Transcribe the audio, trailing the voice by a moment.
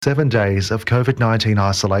7 days of COVID-19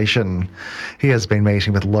 isolation. He has been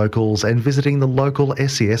meeting with locals and visiting the local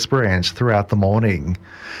SES branch throughout the morning.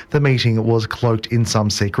 The meeting was cloaked in some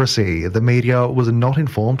secrecy. The media was not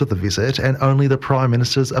informed of the visit and only the Prime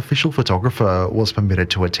Minister's official photographer was permitted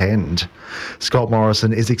to attend. Scott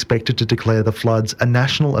Morrison is expected to declare the floods a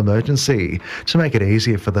national emergency to make it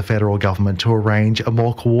easier for the federal government to arrange a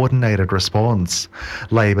more coordinated response.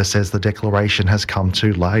 Labor says the declaration has come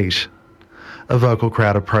too late. A vocal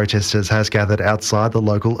crowd of protesters has gathered outside the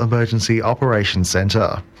local emergency operations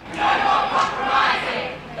centre. No more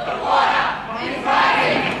compromising! The water is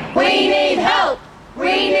rising! We need help!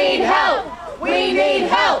 We need help! We need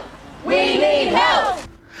help! We need help!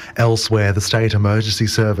 Elsewhere, the State Emergency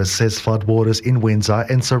Service says floodwaters in Windsor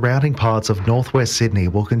and surrounding parts of northwest Sydney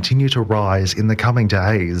will continue to rise in the coming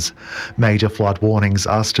days. Major flood warnings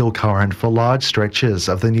are still current for large stretches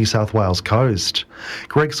of the New South Wales coast.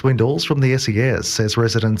 Greg Swindles from the SES says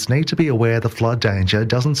residents need to be aware the flood danger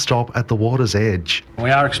doesn't stop at the water's edge.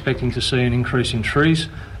 We are expecting to see an increase in trees,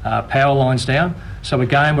 power lines down. So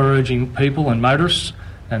again, we're urging people and motorists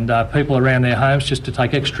and people around their homes just to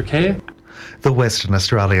take extra care. The Western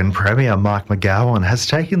Australian Premier, Mark McGowan, has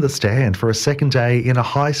taken the stand for a second day in a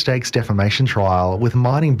high-stakes defamation trial with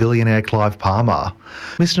mining billionaire Clive Palmer.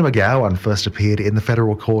 Mr McGowan first appeared in the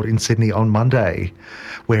federal court in Sydney on Monday,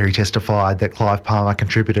 where he testified that Clive Palmer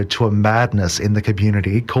contributed to a madness in the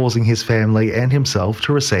community, causing his family and himself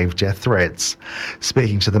to receive death threats.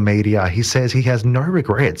 Speaking to the media, he says he has no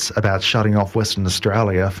regrets about shutting off Western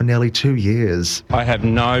Australia for nearly 2 years. I have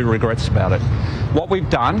no regrets about it. What we've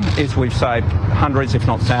done is we've saved hundreds, if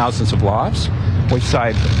not thousands of lives. We've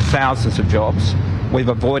saved thousands of jobs. We've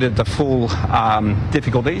avoided the full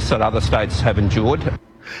difficulties that other states have endured.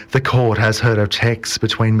 The court has heard of texts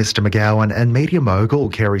between Mr McGowan and media mogul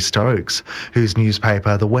Kerry Stokes, whose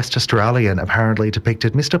newspaper, The West Australian, apparently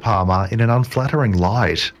depicted Mr Palmer in an unflattering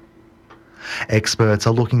light. Experts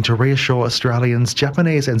are looking to reassure Australians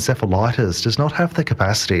Japanese encephalitis does not have the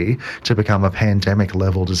capacity to become a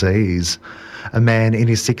pandemic-level disease. A man in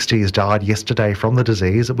his 60s died yesterday from the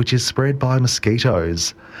disease, which is spread by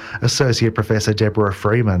mosquitoes. Associate Professor Deborah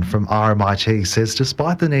Freeman from RMIT says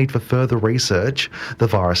despite the need for further research, the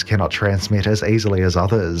virus cannot transmit as easily as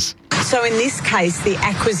others. So in this case, the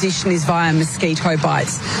acquisition is via mosquito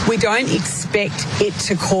bites. We don't expect it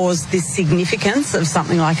to cause this significance of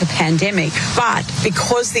something like a pandemic, but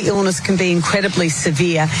because the illness can be incredibly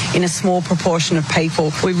severe in a small proportion of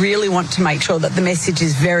people, we really want to make sure that the message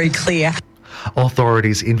is very clear.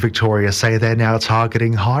 Authorities in Victoria say they're now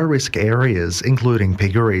targeting high-risk areas, including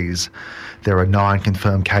piggeries. There are 9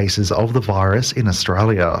 confirmed cases of the virus in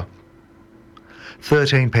Australia.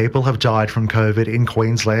 13 people have died from COVID in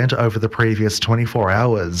Queensland over the previous 24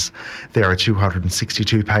 hours. There are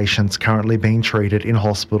 262 patients currently being treated in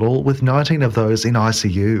hospital, with 19 of those in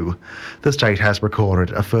ICU. The state has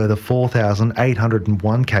recorded a further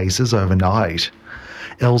 4,801 cases overnight.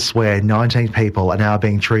 Elsewhere, 19 people are now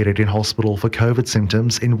being treated in hospital for COVID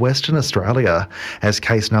symptoms in Western Australia as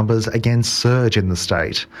case numbers again surge in the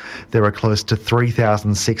state. There are close to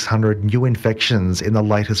 3,600 new infections in the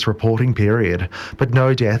latest reporting period, but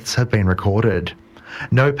no deaths have been recorded.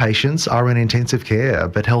 No patients are in intensive care,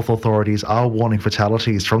 but health authorities are warning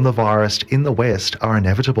fatalities from the virus in the West are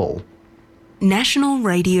inevitable. National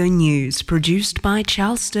Radio News, produced by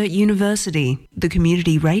Charles Sturt University, the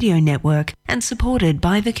Community Radio Network, and supported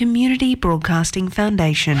by the Community Broadcasting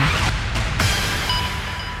Foundation.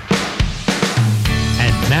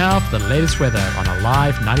 And now for the latest weather on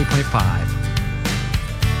Alive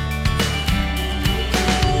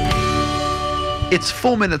 90.5. It's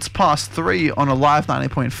 4 minutes past 3 on Alive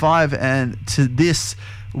 90.5, and to this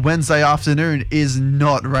Wednesday afternoon is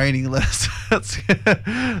not raining. Let's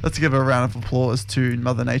give a round of applause to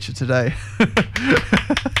Mother Nature today.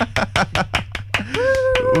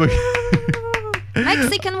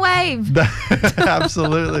 Mexican wave.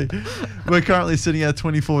 Absolutely. We're currently sitting at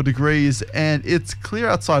 24 degrees and it's clear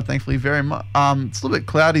outside, thankfully. Very much. It's a little bit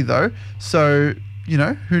cloudy though, so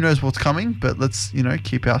who knows what's coming, but let's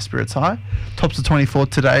keep our spirits high. Tops of 24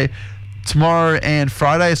 today. Tomorrow and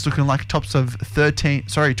Friday it's looking like tops of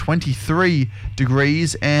 23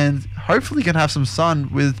 degrees, and hopefully can have some sun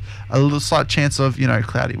with a little slight chance of,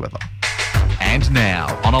 cloudy weather. And now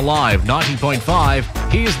on Alive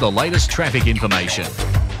 90.5, here's the latest traffic information.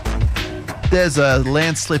 There's a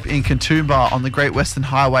landslip in Katoomba on the Great Western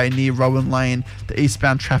Highway near Rowan Lane. The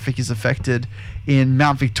eastbound traffic is affected. In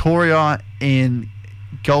Mount Victoria, in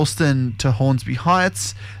Galston to Hornsby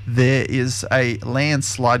Heights. There is a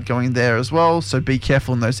landslide going there as well, so be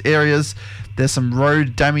careful in those areas. There's some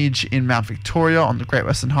road damage in Mount Victoria on the Great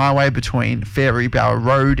Western Highway between Fairy Bower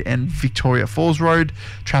Road and Victoria Falls Road.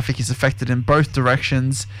 Traffic is affected in both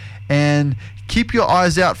directions. And keep your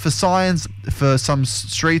eyes out for signs for some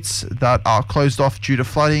streets that are closed off due to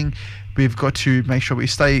flooding. We've got to make sure we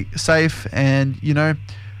stay safe and,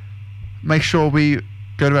 make sure we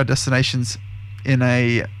go to our destinations in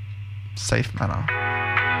a safe manner.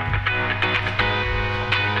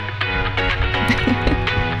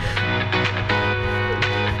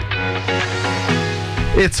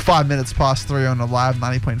 It's 5 minutes past 3 on Alive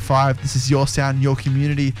 90.5. This is your sound, your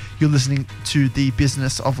community. You're listening to the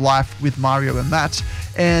Business of Life with Mario and Matt.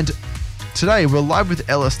 And today we're live with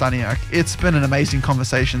Ela Staniak. It's been an amazing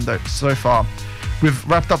conversation though so far. We've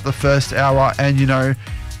wrapped up the first hour and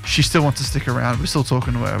she still wants to stick around. We're still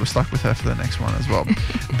talking to her. We're stuck with her for the next one as well.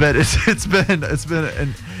 But it's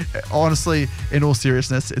been honestly, in all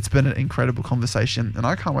seriousness, it's been an incredible conversation, and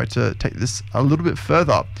I can't wait to take this a little bit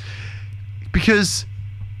further because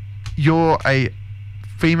you're a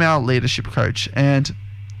female leadership coach, and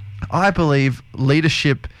I believe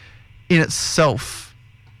leadership in itself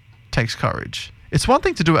takes courage. It's one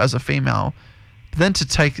thing to do it as a female, but then to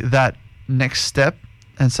take that next step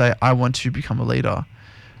and say, I want to become a leader.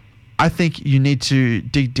 I think you need to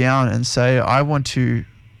dig down and say, I want to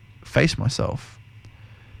face myself.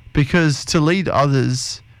 Because to lead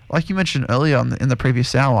others, like you mentioned earlier in the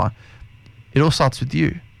previous hour, it all starts with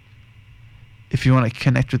you. If you want to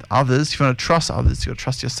connect with others, if you want to trust others, you've got to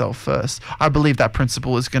trust yourself first. I believe that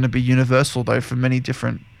principle is going to be universal, though, for many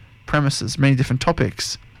different premises, many different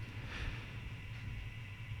topics.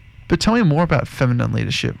 But tell me more about feminine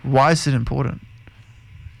leadership. Why is it important?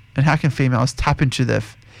 And how can females tap into their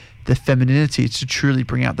femininity to truly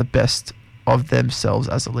bring out the best of themselves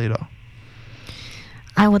as a leader?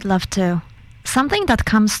 I would love to. Something that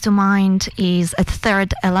comes to mind is a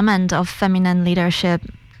third element of feminine leadership,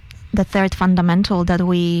 the third fundamental that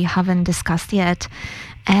we haven't discussed yet,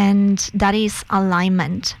 and that is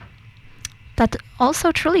alignment. That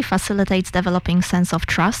also truly facilitates developing sense of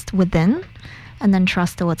trust within, and then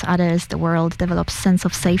trust towards others, the world, develops sense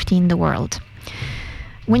of safety in the world.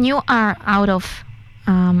 When you are out of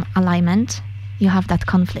alignment, you have that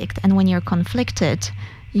conflict, and when you're conflicted,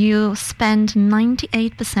 you spend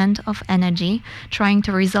 98% of energy trying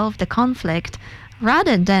to resolve the conflict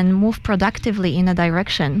rather than move productively in a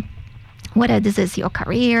direction. Whether this is your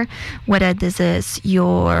career, whether this is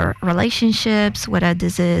your relationships, whether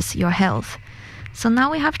this is your health. So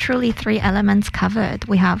now we have truly three elements covered.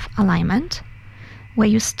 We have alignment, where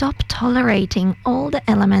you stop tolerating all the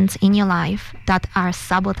elements in your life that are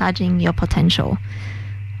sabotaging your potential.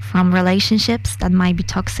 From relationships that might be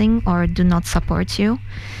toxic or do not support you,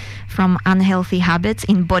 from unhealthy habits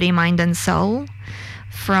in body, mind, and soul,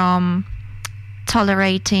 from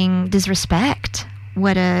tolerating disrespect,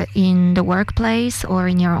 whether in the workplace or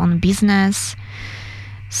in your own business.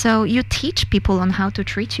 So you teach people on how to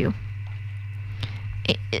treat you.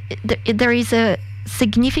 There is a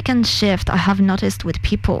significant shift I have noticed with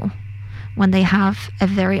people when they have a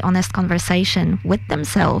very honest conversation with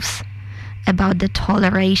themselves about the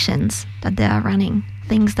tolerations that they are running,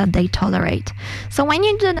 things that they tolerate. So when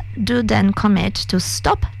you do then commit to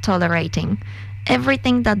stop tolerating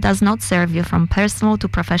everything that does not serve you, from personal to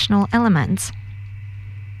professional elements,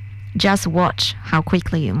 just watch how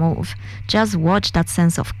quickly you move. Just watch that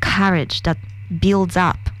sense of courage that builds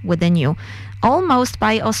up within you, almost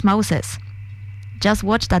by osmosis. Just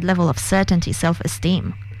watch that level of certainty,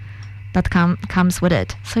 self-esteem that comes with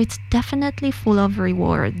it. So it's definitely full of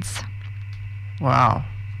rewards. Wow.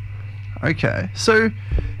 Okay. So,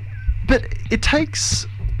 but it takes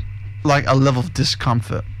like a level of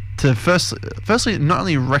discomfort to firstly not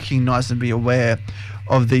only recognize and be aware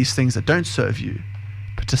of these things that don't serve you,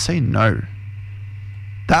 but to say no.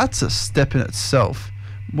 That's a step in itself.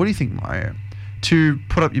 What do you think, Mario? To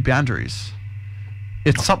put up your boundaries.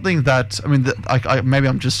 It's something that, I mean, maybe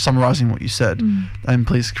I'm just summarizing what you said, and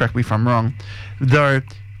please correct me if I'm wrong. Though,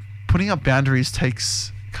 putting up boundaries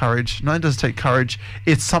takes courage. Not only does it take courage,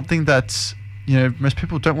 it's something that, most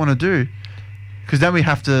people don't want to do. Because then we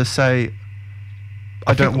have to say,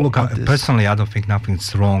 I don't want this. Personally, I don't think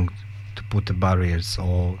nothing's wrong to put the barriers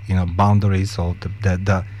or, boundaries or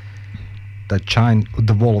the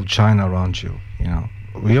wall of China around you,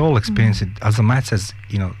 We all experience it. As a man says,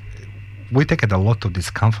 we take a lot of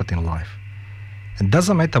discomfort in life. It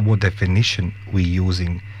doesn't matter what definition we're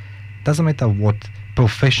using, doesn't matter what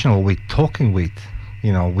professional we're talking with.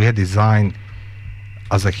 We are designed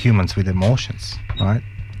as a humans with emotions, right?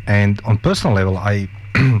 And on personal level, I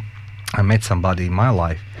I met somebody in my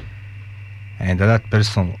life, and that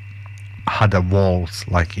person had a walls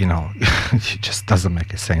like, you know, it just doesn't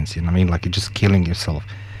make a sense, you know what I mean? Like you're just killing yourself.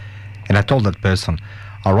 And I told that person,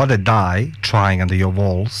 I'd rather die trying under your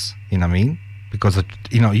walls, you know what I mean? Because,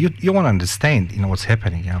 you know, you want to understand, you know, what's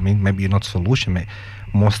happening, you know what I mean? Maybe you're not solution.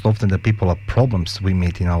 Most often the people are problems we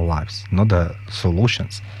meet in our lives, not the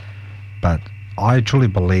solutions. But I truly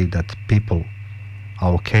believe that people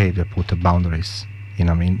are okay if they put the boundaries, you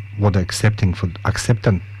know what I mean? What they're accepting for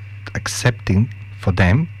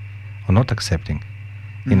them or not accepting.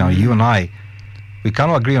 You know, you and I, we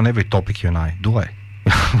cannot agree on every topic, you and I, do I?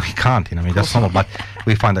 We can't, you know, I mean, that's normal, but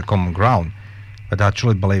we find a common ground. But I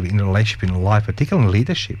truly believe in a relationship, in life, particularly in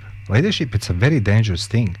leadership. Leadership, it's a very dangerous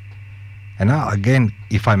thing. And now, again,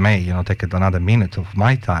 if I may, you know, take another minute of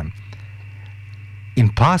my time. In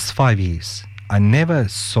past 5 years, I never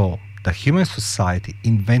saw the human society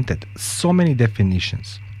invented so many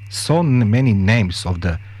definitions, so many names of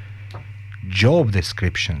the job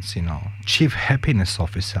descriptions, you know, chief happiness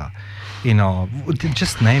officer, you know,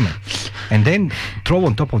 just name it. And then throw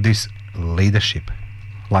on top of this leadership.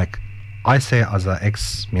 Like I say, as an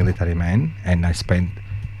ex-military man, and I spent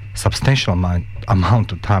substantial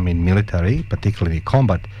amount of time in military, particularly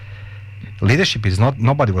combat, leadership is not,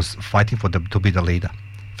 nobody was fighting for to be the leader.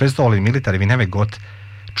 First of all, in military, we never got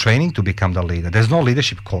training to become the leader. There's no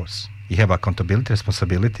leadership course. You have accountability,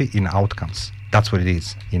 responsibility in outcomes. That's what it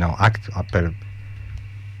is. You know, act per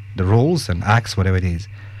the rules and acts, whatever it is.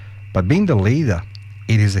 But being the leader,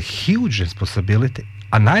 it is a huge responsibility.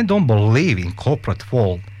 And I don't believe in corporate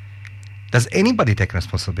world does anybody take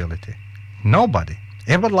responsibility. Nobody.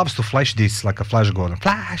 Everybody loves to flash this like a flash gordon.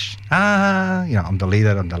 Flash! You know, I'm the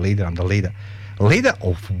leader, I'm the leader, I'm the leader. Leader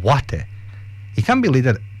of what? You can't be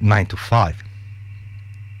leader 9 to 5.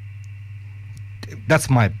 That's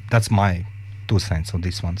my 2 cents on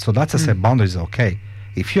this one. So that's I said boundaries are okay.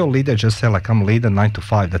 If you're a leader, just say like I'm leader 9 to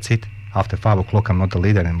 5, that's it. After 5 o'clock I'm not the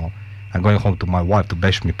leader anymore. I'm going home to my wife to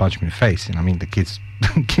bash me, punch me in the face. You know, I mean the kids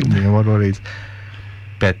kill me or whatever it is.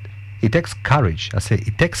 But it takes courage. I say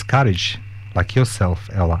it takes courage like yourself,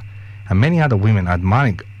 Ella, and many other women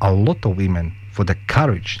admiring a lot of women for the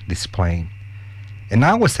courage displaying. And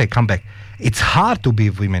I always say, come back. It's hard to be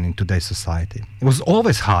women in today's society. It was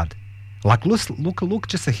always hard. Like look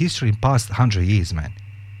just the history in past 100 years, man.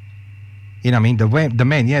 You know what I mean?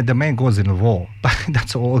 The man goes in a war, but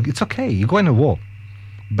that's all. It's okay. You go in a war,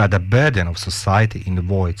 but the burden of society in the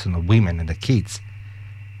war, it's on the women and the kids.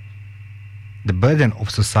 The burden of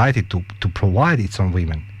society to provide it's on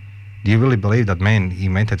women. Do you really believe that man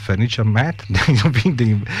invented furniture, Matt? Do you think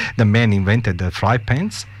the man invented the fry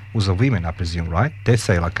pans? It was a women, I presume, right? They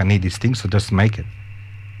say like I need these things, so just make it.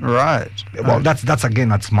 Right. Well,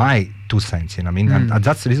 that's my 2 cents. You know what I mean? And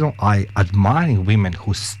that's the reason I admire women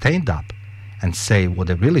who stand up and say what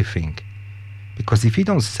they really think. Because if you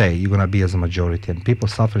don't say, you're gonna be as a majority, and people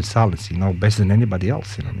suffer in silence. You know, better than anybody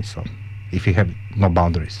else. You know what I mean? So, if you have no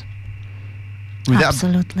boundaries.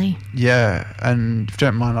 Absolutely. Yeah, and if you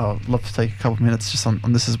don't mind, I'd love to take a couple of minutes just on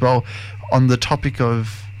this as well. On the topic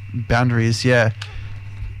of boundaries, yeah,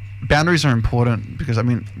 boundaries are important because, I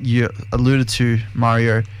mean, you alluded to,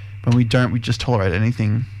 Mario, when we just tolerate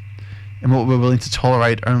anything. And what we're willing to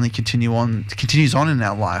tolerate only continues on in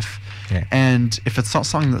our life. Yeah. And if it's not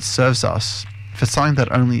something that serves us, if it's something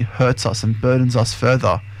that only hurts us and burdens us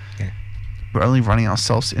further, we're only running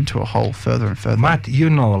ourselves into a hole further and further. Matt, you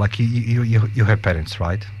know, like you have parents,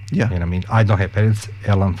 right? Yeah. You know what I mean? I don't have parents.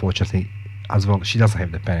 Ella, unfortunately, as well, she doesn't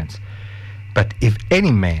have the parents. But if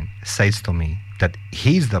any man says to me that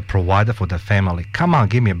he's the provider for the family, come on,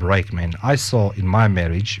 give me a break, man. I saw in my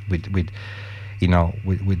marriage with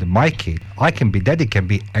my kid, daddy can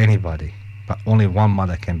be anybody, but only one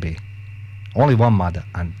mother can be. Only one mother,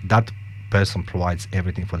 and that person provides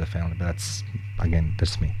everything for the family. But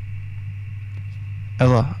that's me.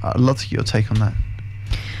 Ella, I'd love to get your take on that.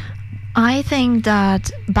 I think that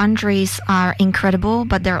boundaries are incredible,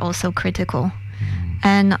 but they're also critical.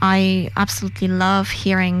 And I absolutely love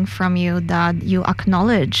hearing from you that you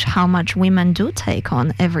acknowledge how much women do take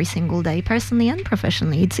on every single day, personally and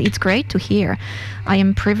professionally. It's great to hear. I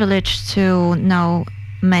am privileged to know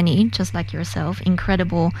many, just like yourself,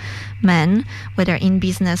 incredible men, whether in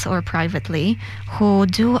business or privately, who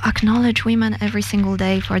do acknowledge women every single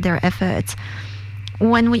day for their efforts.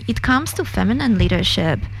 When it comes to feminine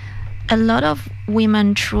leadership, a lot of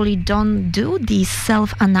women truly don't do the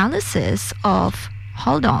self-analysis of,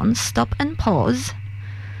 hold on, stop and pause.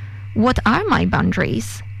 What are my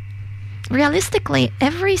boundaries? realistically,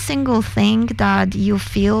 every single thing that you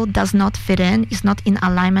feel does not fit in, is not in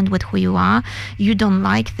alignment with who you are, you don't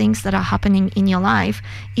like things that are happening in your life,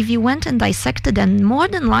 if you went and dissected them, more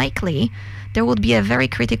than likely there would be a very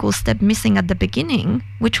critical step missing at the beginning,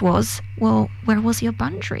 which was, well, where was your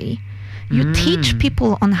boundary? You teach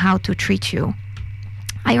people on how to treat you.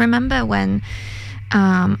 I remember when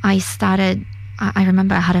I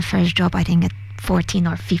remember I had a first job, I think at 14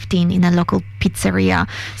 or 15 in a local pizzeria.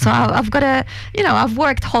 So I've got I've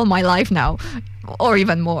worked all my life now, or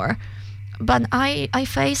even more. But I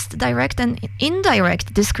faced direct and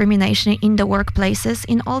indirect discrimination in the workplaces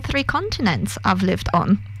in all 3 continents I've lived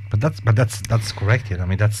on. But that's correct. I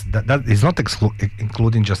mean, that is not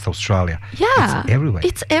including just Australia. Yeah, it's everywhere.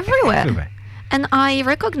 It's everywhere. And I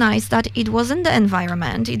recognized that it wasn't the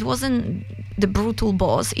environment, it wasn't the brutal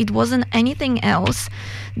boss, it wasn't anything else.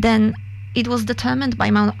 Then it was determined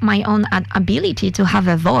by my own ability to have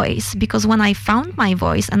a voice, because when I found my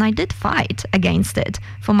voice, and I did fight against it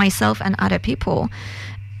for myself and other people,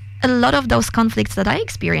 a lot of those conflicts that I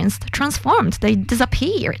experienced transformed, they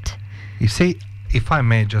disappeared. You see, if I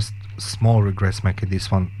may just small regress making this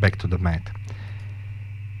one back to the mat.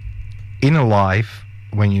 In a life,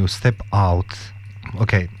 when you step out,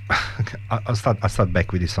 okay, I'll start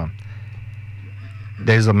back with this one.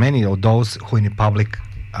 There's many of those who in the public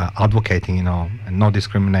advocating, no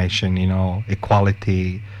discrimination,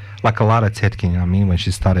 equality, like Ela Staniak, when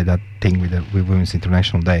she started that thing with Women's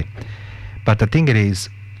International Day. But the thing is,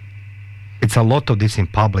 it's a lot of this in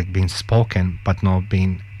public being spoken, but not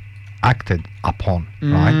being acted upon,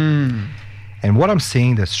 right? And what I'm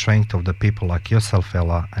seeing, the strength of the people like yourself,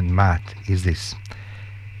 Ela, and Matt, is this.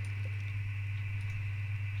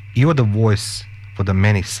 You are the voice for the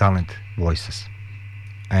many silent voices.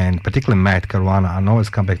 And particularly Matt Caruana, I always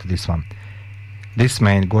come back to this one. This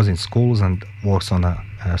man goes in schools and works on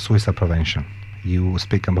suicide prevention. You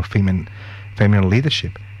speak about feminine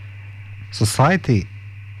leadership. Society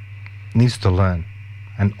needs to learn.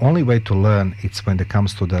 And only way to learn is when it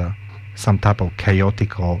comes to some type of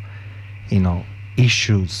chaotic or,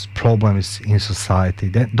 issues, problems in society.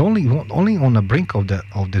 That only on the brink of the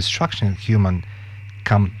destruction human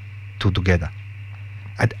come together.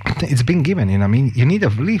 It's been given, you need a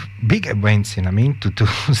really big events, to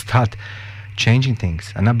start changing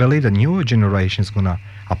things. And I believe the newer generation is going to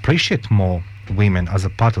appreciate more women as a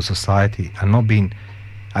part of society and not being,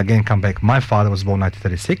 again, come back. My father was born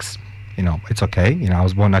 1936, it's okay. I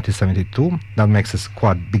was born 1972. That makes us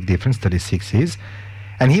quite big difference, 36 years.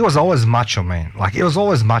 And he was always macho man. I'm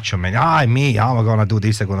going to do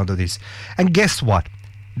this, I'm going to do this. And guess what?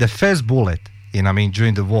 The first bullet,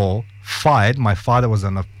 during the war, fired. My father was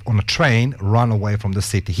on a train, run away from the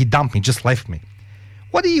city. He dumped me, just left me.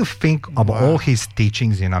 What do you think about all his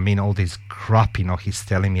teachings? All this crap. He's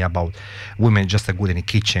telling me about women just are good in the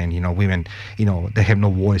kitchen. Women, they have no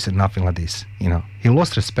voice and nothing like this. He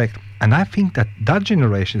lost respect, and I think that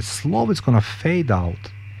generation slowly is going to fade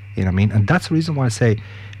out. And that's the reason why I say,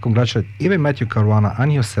 congratulate even Matthew Caruana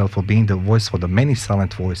and yourself for being the voice for the many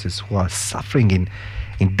silent voices who are suffering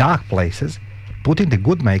in dark places. Put in the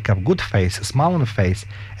good makeup, good face, smile on the face,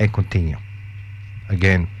 and continue.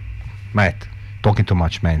 Again, Matt, talking too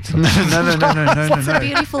much, man. So. No. It's a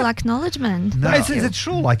beautiful acknowledgement. No, it's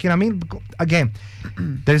true. Again,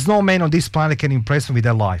 there's no man on this planet can impress me with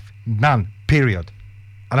their life. None, period.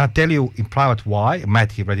 And I'll tell you in private why.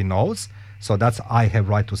 Matt, he already knows. So I have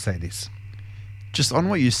right to say this. Just on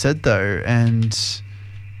what you said, though, and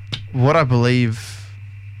what I believe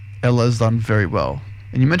Ela's done very well.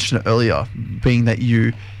 And you mentioned it earlier, being that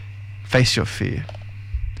you face your fear.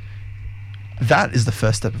 That is the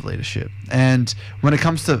first step of leadership. And when it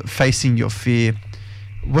comes to facing your fear,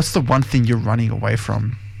 what's the one thing you're running away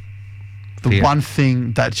from? The one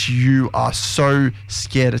thing that you are so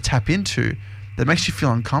scared to tap into that makes you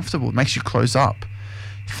feel uncomfortable, makes you close up.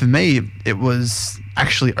 For me, it was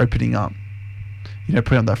actually opening up.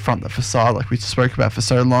 Putting on that front, the facade, like we spoke about for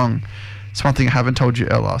so long. It's one thing I haven't told you,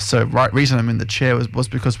 Ela. So reason I'm in the chair was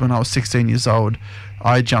because when I was 16 years old,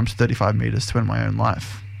 I jumped 35 meters to end my own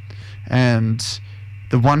life. And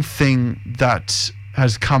the one thing that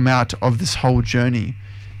has come out of this whole journey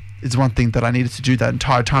is one thing that I needed to do that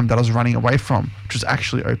entire time that I was running away from, which was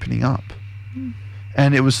actually opening up.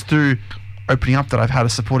 And it was through opening up that I've had a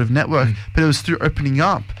supportive network, but it was through opening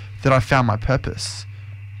up that I found my purpose.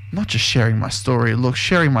 Not just sharing my story. Look,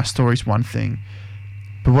 sharing my story is one thing.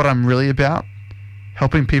 But what I'm really about,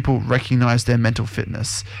 helping people recognize their mental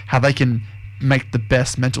fitness, how they can make the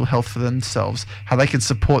best mental health for themselves, how they can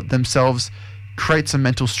support themselves, create some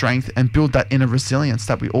mental strength, and build that inner resilience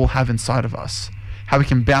that we all have inside of us, how we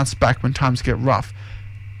can bounce back when times get rough.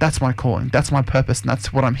 That's my calling. That's my purpose, and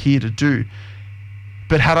that's what I'm here to do.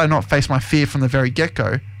 But had I not faced my fear from the very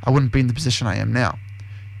get-go, I wouldn't be in the position I am now.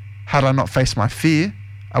 Had I not faced my fear,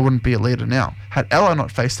 I wouldn't be a leader now. Had Ella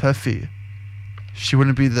not faced her fear, she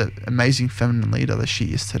wouldn't be the amazing feminine leader that she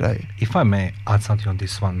is today. If I may add something on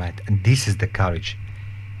this one, Matt, and this is the courage.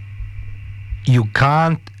 You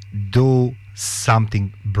can't do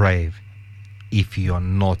something brave if you're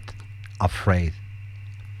not afraid.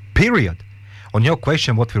 Period. On your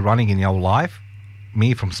question, what we're running in your life,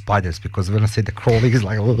 me from spiders, because when I say the crawling is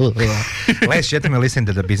like ladies and gentlemen, listen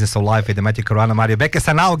to the Business of Life with the Matthew Corona, Mario Beckes,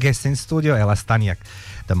 and our guest in studio, Ela Staniak,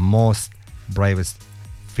 the most bravest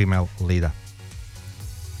female leader.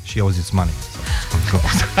 She owes its money.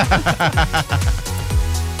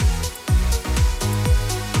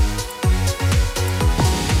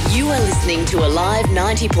 You are listening to Alive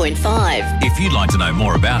 90.5. If you'd like to know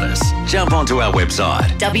more about us, jump onto our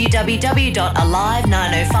website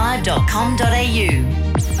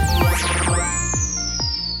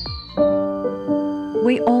www.alive905.com.au.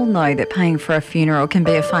 We all know that paying for a funeral can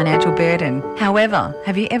be a financial burden. However,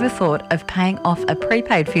 have you ever thought of paying off a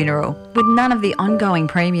prepaid funeral? With none of the ongoing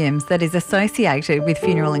premiums that is associated with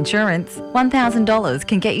funeral insurance, $1,000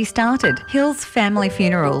 can get you started. Hills Family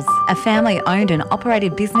Funerals, a family-owned and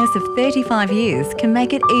operated business of 35 years, can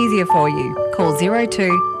make it easier for you. Call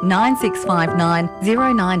 02 9659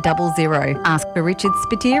 0900. Ask for Richard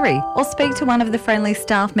Spiteri or speak to one of the friendly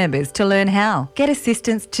staff members to learn how. Get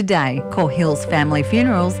assistance today. Call Hills Family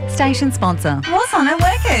Funerals, station sponsor. What's on at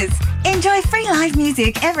Workers? Enjoy free live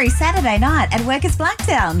music every Saturday night at Workers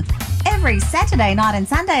Blacktown, every Saturday night and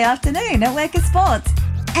Sunday afternoon at Workers Sports,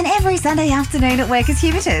 and every Sunday afternoon at Workers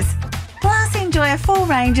Hubertus. Plus, enjoy a full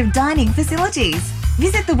range of dining facilities.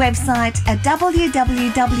 Visit the website at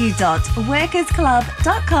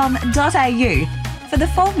www.workersclub.com.au for the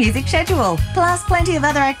full music schedule, plus plenty of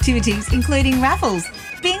other activities including raffles,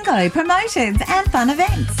 bingo, promotions and fun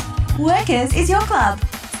events. Workers is your club.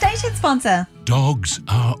 Station sponsor. Dogs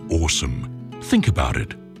are awesome. Think about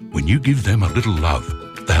it. When you give them a little love,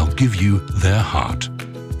 they'll give you their heart.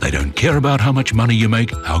 They don't care about how much money you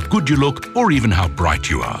make, how good you look, or even how bright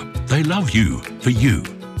you are. They love you for you.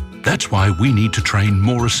 That's why we need to train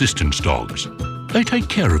more assistance dogs. They take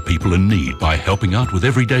care of people in need by helping out with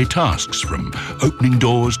everyday tasks, from opening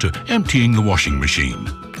doors to emptying the washing machine.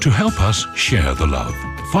 To help us share the love.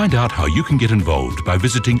 Find out how you can get involved by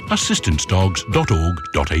visiting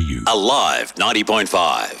assistancedogs.org.au. Alive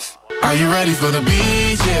 90.5. Are you ready for the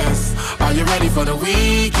beaches? Are you ready for the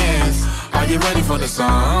weekends? Are you ready for the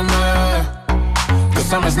summer? The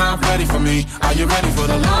summer's not ready for me. Are you ready for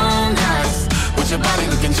the long nights? With your body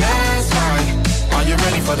looking just right. Are you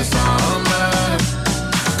ready for the summer?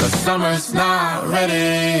 'Cause summer's not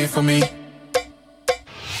ready for me.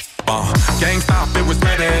 Gang stop, it was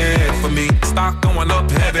ready for me. Stock going up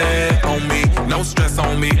heavy on me. No stress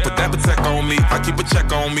on me, put that protect on me. I keep a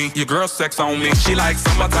check on me, your girl sex on me. She like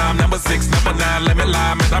summertime, number 6, number 9. Let me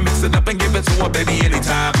lie, man, I mix it up and give it to her, baby,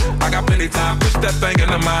 anytime. I got plenty time, push that thing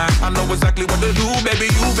into mine. I know exactly what to do, baby,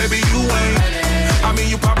 you ain't. I mean,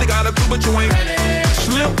 you probably got a clue, but you ain't.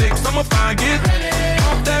 Slim dick, summer fine, get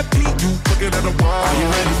off that beat, you looking at the wall. Are you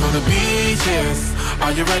ready for the beaches?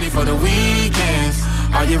 Are you ready for the weekends?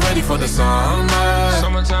 Are you ready for the summer?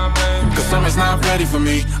 Summertime, baby. 'Cause summer's not ready for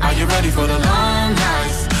me. Are you ready for the long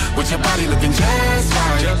nights? With your body looking just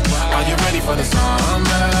right. Are you ready for the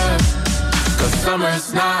summer? 'Cause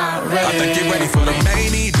summer's not ready. I think you're ready for the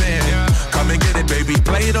main event. Come and get it, baby,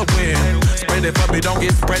 play to win. Spread it for me, don't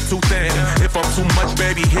get spread too thin. If I'm too much,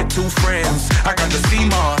 baby, hit 2 friends. I got the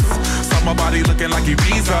CMOS. My body looking like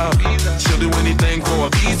Ibiza. She'll do anything for a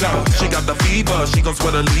visa. She got the fever, she gon'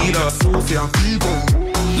 sweat a leader. Sucia fever.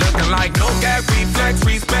 Looking like no gag reflex,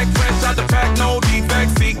 respect, fresh out the pack, no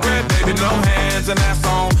defects, secret, baby, no hands, and that's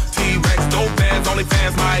on T-Rex, no fans, only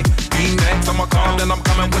fans might be next. I'm a call, then I'm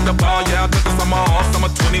coming with the ball, yeah, I took the summer off, summer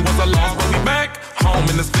 20 was a loss, but we back home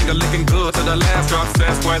in this finger looking good to the last drop,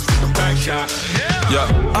 says West with the back shot. Yeah.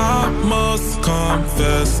 I must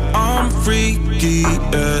confess, I'm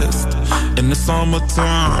freakiest in the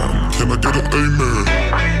summertime. Can I get an amen?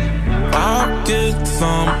 I'll get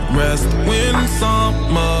some rest when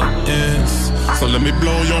summer ends. So let me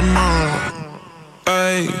blow your mind.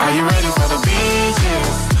 Hey. Are you ready for the beaches?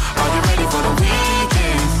 Are you ready for the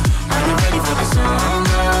weekends? Are you ready for the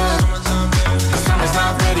summer? 'Cause summer's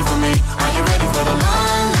not ready for me. Are you ready for the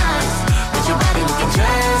long nights? With your body looking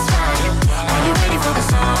just right. Are you ready for the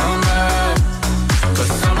summer?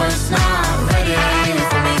 'Cause summer's not ready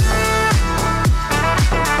for me.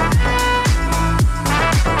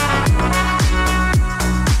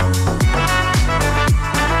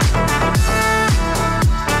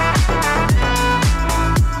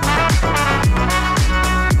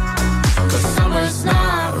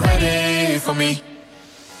 for me.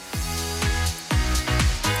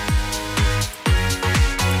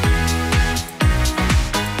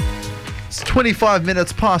 It's 25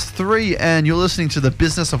 minutes past 3 and you're listening to The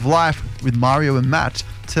Business of Life with Mario and Matt.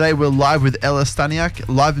 Today we're live with Ela Staniak,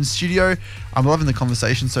 live in studio. I'm loving the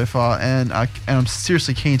conversation so far and I'm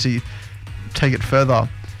seriously keen to take it further.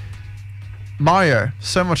 Mario,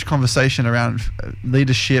 so much conversation around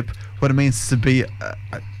leadership, what it means to be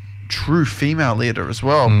a true female leader as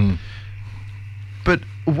well. But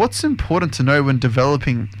what's important to know when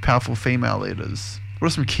developing powerful female leaders? What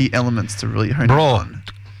are some key elements to really hone in on?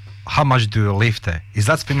 How much do you lift? Is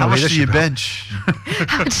that female How much leadership? do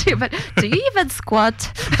you bench? Do you even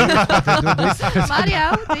squat?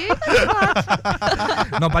 Mario, do you even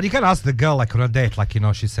squat? No, but you can ask the girl like on a date, like, you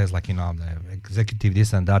know, she says like, you know, I'm the executive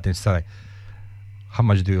this and that, and say, how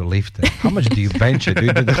much do you lift? How much do you bench? Do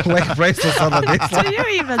you do the leg press or something like this? Do you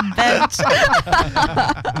even bench?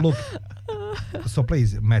 Look, so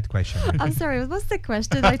please, Matt, question. I'm sorry, what's the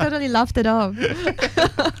question? I totally laughed it off.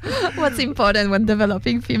 What's important when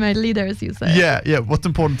developing female leaders, you say? Yeah, what's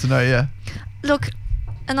important to know, yeah. Look,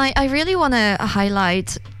 and I really want to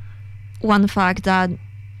highlight one fact, that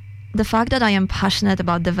the fact that I am passionate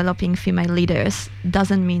about developing female leaders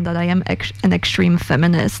doesn't mean that I am an extreme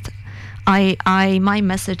feminist. My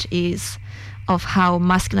message is of how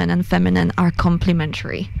masculine and feminine are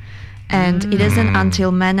complementary. And it isn't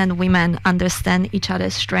until men and women understand each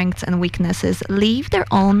other's strengths and weaknesses, leave their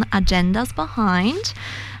own agendas behind,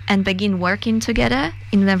 and begin working together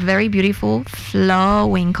in a very beautiful,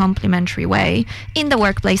 flowing, complementary way in the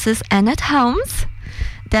workplaces and at homes,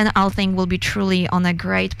 then I think we'll be truly on a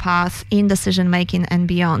great path in decision making and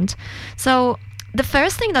beyond. So the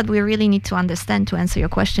first thing that we really need to understand, to answer your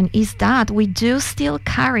question, is that we do still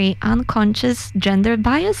carry unconscious gender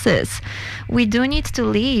biases. We do need to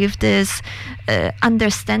leave this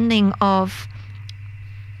understanding of,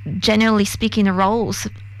 generally speaking, roles,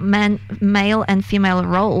 male and female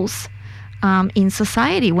roles in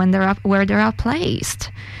society where they are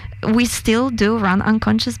placed. We still do run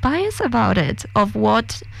unconscious bias about it, of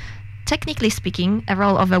what, technically speaking, a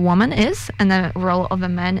role of a woman is and a role of a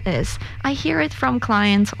man is. I hear it from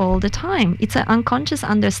clients all the time. It's an unconscious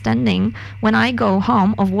understanding when I go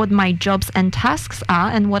home of what my jobs and tasks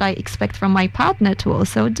are and what I expect from my partner to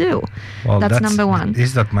also do. Well, that's number one.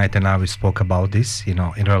 Is that Matt and I, we spoke about this, you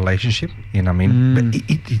know, in a relationship, you know what I mean?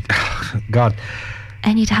 But God.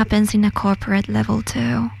 And it happens in a corporate level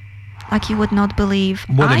too. Like you would not believe.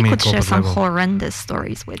 I could share some horrendous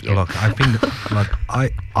stories with you. Look, I think,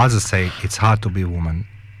 as I say, it's hard to be a woman,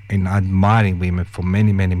 and admiring women for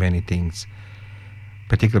many, many, many things,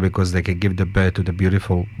 particularly because they can give the birth to the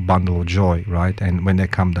beautiful bundle of joy, right? And when they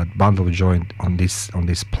come, that bundle of joy on this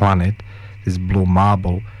planet, this blue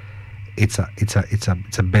marble, it's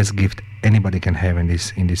a best gift anybody can have in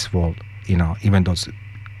this world. You know, even those,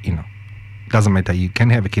 you know. Doesn't matter, you can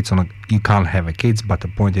have a kids or not, you can't have a kids, but the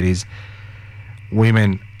point is,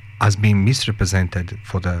 women has been misrepresented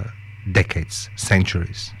for the decades,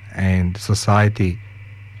 centuries, and society,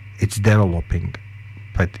 it's developing.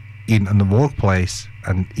 But in the workplace,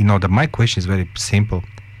 and you know, my question is very simple.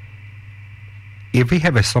 If we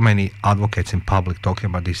have so many advocates in public talking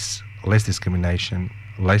about this, less discrimination,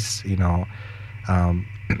 less, you know,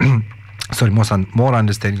 more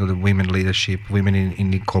understanding of the women leadership, women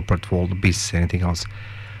in the corporate world, business, anything else.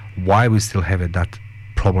 Why we still have that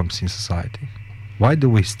problems in society? Why do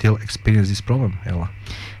we still experience this problem, Ella?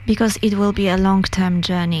 Because it will be a long-term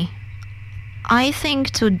journey. I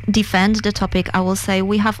think to defend the topic, I will say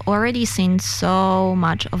we have already seen so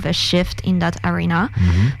much of a shift in that arena.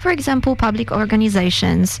 For example, public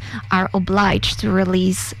organizations are obliged to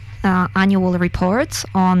release annual reports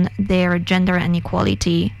on their gender and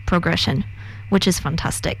equality progression, which is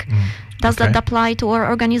fantastic. Does that apply to our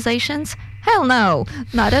organizations? Hell no,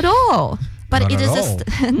 not at all. But it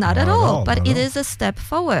is a step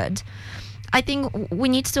forward. I think we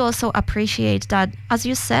need to also appreciate that, as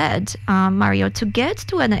you said, Mario, to get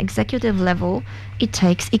to an executive level, it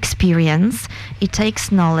takes experience, it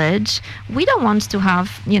takes knowledge. We don't want to have,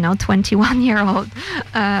 21-year-old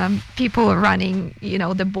people running,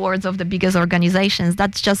 the boards of the biggest organizations.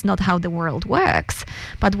 That's just not how the world works.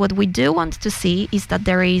 But what we do want to see is that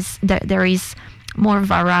there is more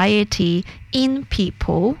variety in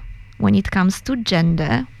people when it comes to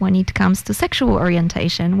gender, when it comes to sexual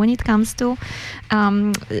orientation, when it comes to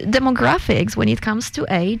demographics, when it comes to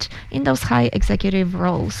age, in those high executive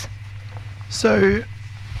roles. So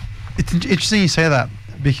it's interesting you say that,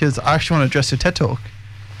 because I actually want to address your TED Talk.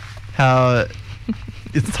 How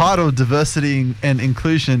it's titled Diversity and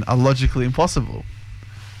Inclusion Are Logically Impossible.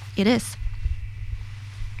 It is.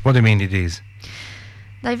 What do you mean it is?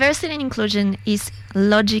 Diversity and inclusion is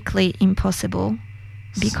logically impossible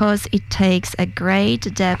because it takes a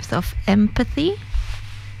great depth of empathy,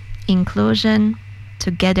 inclusion,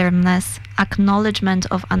 togetherness, acknowledgement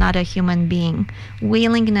of another human being,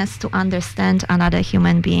 willingness to understand another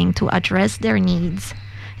human being, to address their needs.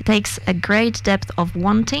 It takes a great depth of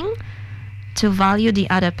wanting to value the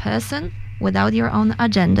other person without your own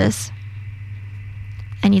agendas.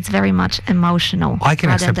 And it's very much emotional. I can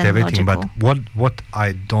rather accept than everything, logical. but what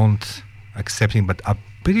I don't accepting, but I'm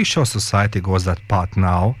pretty sure society goes that part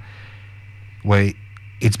now where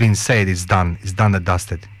it's been said, it's done and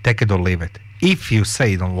dusted. Take it or leave it. If you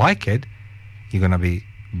say you don't like it, you're going to be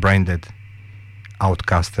branded,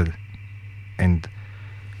 outcasted. And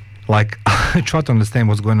like, I try to understand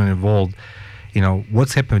what's going on involved,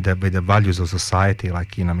 what's happening with the values of society,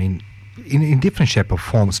 like, in different shape or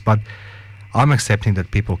forms. But I'm accepting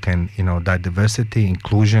that people can, that diversity,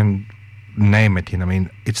 inclusion, name it,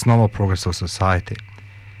 it's normal progress of society.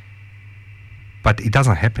 But it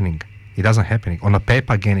doesn't happening. It doesn't happening. On a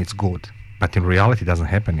paper, again, it's good. But in reality, it doesn't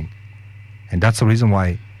happening. And that's the reason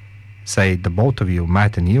why, say, the both of you,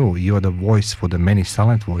 Matt and you are the voice for the many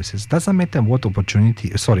silent voices. Doesn't matter what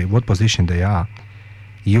position they are.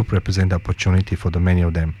 You represent the opportunity for the many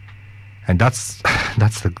of them. And that's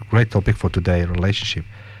the great topic for today, relationship.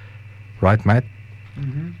 Right, Matt?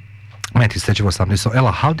 Mm-hmm. Matt, you said you was something. So,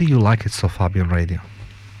 Ella, how do you like it so far being on radio?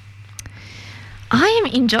 I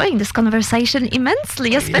am enjoying this conversation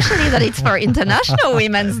immensely, especially that it's for International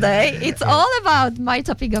Women's Day. It's all about my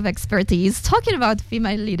topic of expertise, talking about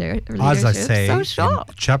female leadership. As I say, so sure.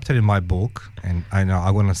 Chapter in my book, and I know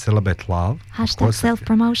I'm going to celebrate love. Hashtag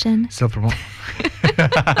self-promotion. Self-promotion.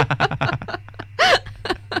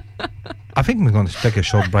 I think we're going to take a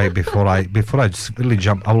short break before I just really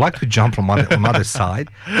jump. I would like to jump from on the other side,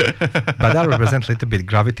 but that represents a little bit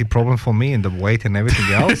gravity problem for me and the weight and everything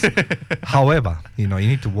else. However, you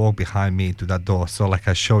need to walk behind me to that door, so like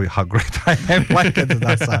I show you how great I am. Like to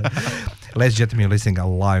that side. Ladies and gentlemen, you're listening to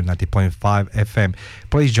Alive 90.5 FM.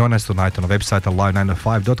 Please join us tonight on the website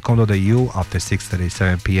alive905.com.au after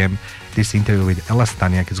 6:37 p.m. This interview with Ela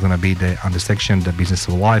Staniak is going to be on the section, the Business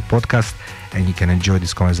of Life podcast, and you can enjoy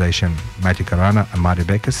this conversation. Matthew Carana and Mario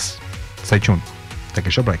Beckes. Stay tuned. Take a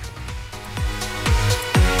short break.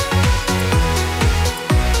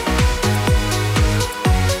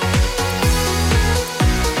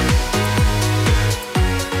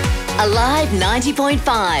 Alive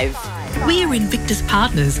 90.5. We are Invictus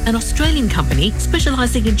Partners, an Australian company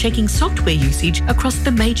specialising in checking software usage across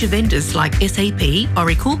the major vendors like SAP,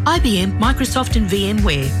 Oracle, IBM, Microsoft and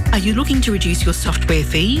VMware. Are you looking to reduce your software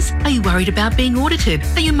fees? Are you worried about being audited?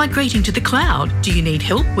 Are you migrating to the cloud? Do you need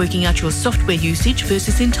help working out your software usage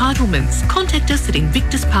versus entitlements? Contact us at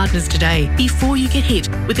Invictus Partners today before you get hit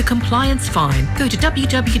with a compliance fine. Go to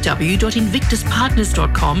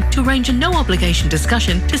www.invictuspartners.com to arrange a no-obligation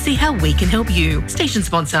discussion to see how we can help you. Station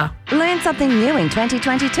sponsor. Learn something new in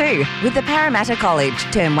 2022 with the Parramatta College.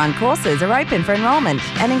 Term 1 courses are open for enrolment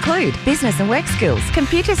and include business and work skills,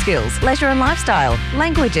 computer skills, leisure and lifestyle,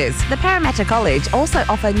 languages. The Parramatta College also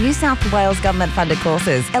offer New South Wales government-funded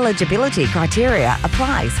courses. Eligibility criteria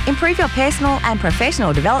applies. Improve your personal and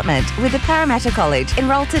professional development with the Parramatta College.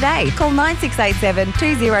 Enrol today. Call 9687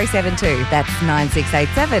 2072. That's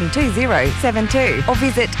 9687 2072. Or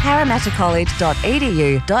visit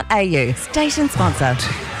parramattacollege.edu.au. Station sponsor.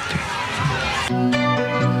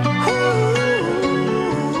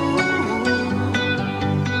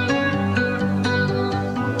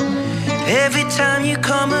 Every time you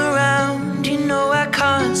come around, you know I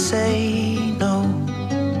can't say no.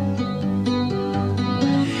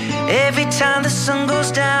 Every time the sun goes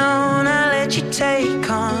down, I let you take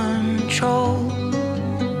control.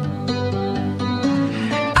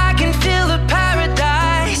 I can feel the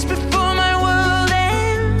paradise before my world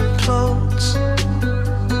implodes.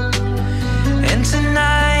 And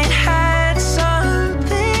tonight had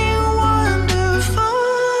something wonderful.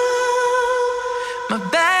 My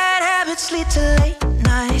bad habits lead to late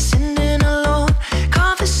nights, sitting alone.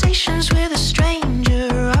 Conversations with a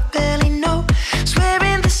stranger I barely know.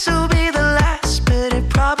 Swearing this will be the last, but it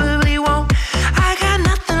probably won't. I got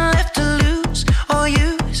nothing left to lose or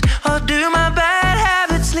use or do. My bad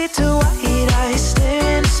habits lead to white eyes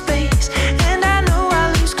staring into space, and I know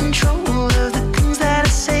I lose control of the things that I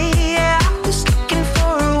say. Yeah, I was looking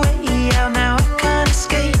for a way out, now I can't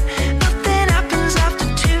escape. Nothing happens after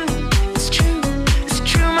 2. It's true, it's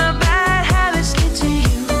true. My bad habits lead to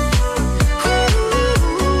you.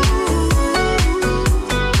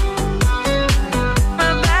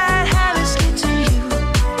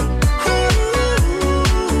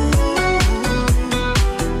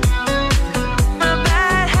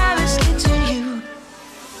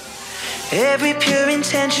 Every pure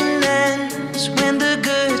intention ends when the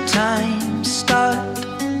good times start.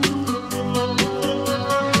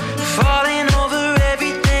 Falling over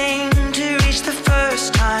everything to reach the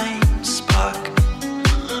first time spark.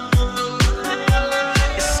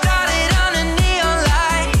 It started under neon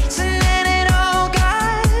lights and then it all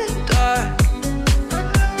got dark.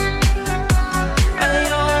 I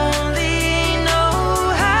only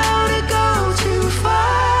know how to go too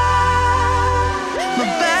far. My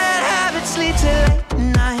bad habits lead to late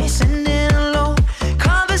nights and in alone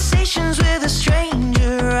conversations with a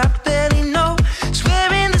stranger I barely know.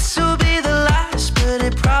 Swearing this will be the last, but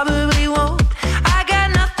it probably won't. I got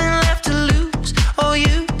nothing left to lose or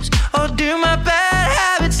use or do. My bad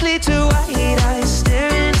habits lead to white eyes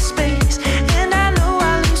staring into space, and I know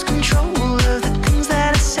I lose control of the things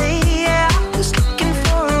that I say. Yeah, I was looking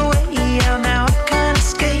for a way out, now I can't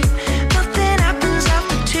escape. Nothing happens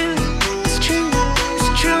after two. It's true, it's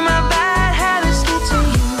true. My bad habits lead to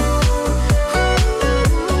you.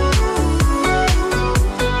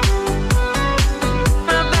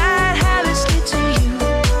 My bad habits lead to you.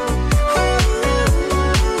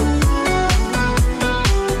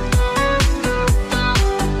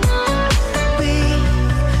 We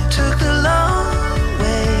took the long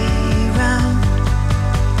way round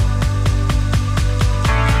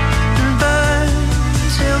and burned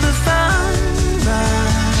till the fun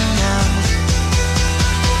ran out.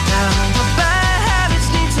 Now my bad habits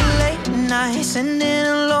lead to late nights and in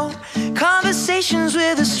alone conversations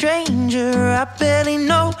with a stranger I barely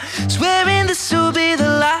know. Swearing this will be the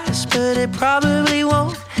last, but it probably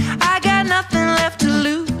won't. I got nothing left to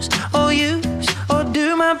lose or use or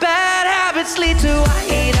do. My bad habits lead to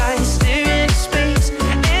white eyes staring into space,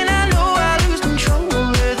 and I know I lose control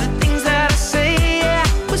of the things that I say. Yeah, I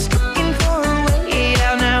was looking for a way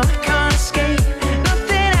out, now I can't escape.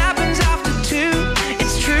 Nothing happens after two.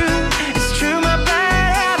 It's true, it's true. My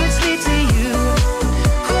bad habits lead to you.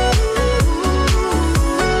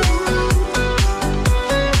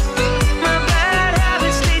 My bad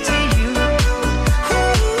habits lead to you.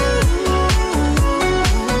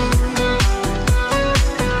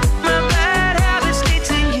 My bad habits lead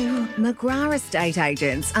to you. McGrath Estate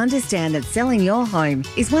Agents understand that selling your home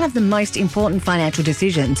is one of the most important financial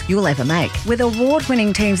decisions you'll ever make. With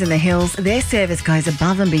award-winning teams in the hills, their service goes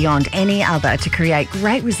above and beyond any other to create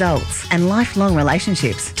great results and lifelong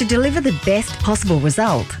relationships. To deliver the best possible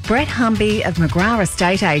result, Brett Humby of McGrath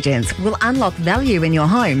Estate Agents will unlock value in your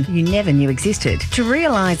home you never knew existed. To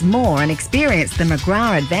realise more and experience the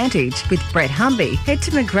McGrath advantage with Brett Humby, head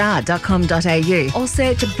to mcgrath.com.au or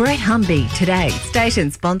search Brett Humby today.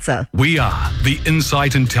 Station sponsor. We are the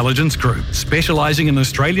Insight Intelligence Group, specialising in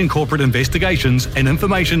Australian corporate investigations and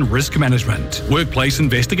information risk management, workplace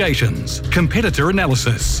investigations, competitor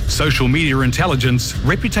analysis, social media intelligence,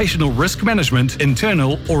 reputational risk management,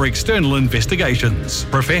 internal or external investigations.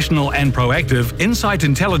 Professional and proactive, Insight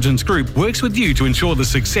Intelligence Group works with you to ensure the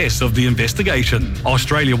success of the investigation.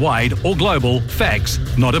 Australia-wide or global, facts,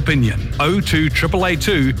 not opinion. 02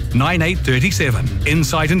 882 9837.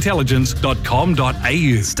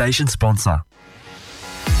 insightintelligence.com.au. Station sponsor.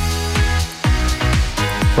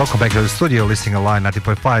 Welcome back to the studio, listening online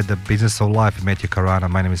 90.5, the Business of Life, Matthew Carana.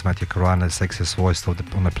 My name is Matthew Carana, the sexiest voice on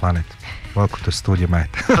the planet. Welcome to the studio, mate.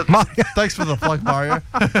 Thanks for the plug, Mario.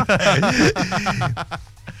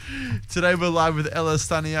 Today we're live with Ela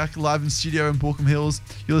Staniak, live in studio in Baulkham Hills.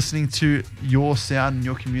 You're listening to your sound in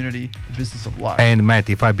your community, the Business of Life. And Matt,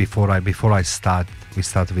 before I start, we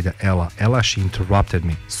start with Ella. Ella, she interrupted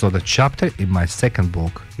me. So the chapter in my second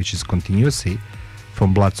book, which is Continuously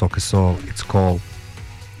from Bloodstock and Soul, it's called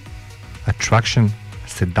Attraction,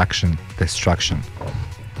 Seduction, Destruction.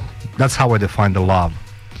 That's how I define the love.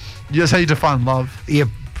 That's how you define love? Yeah,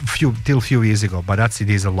 till a few years ago, but it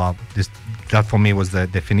is a love. That for me was the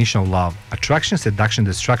definition of love. Attraction, seduction,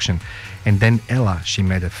 destruction. And then Ella, she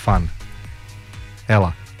made it fun.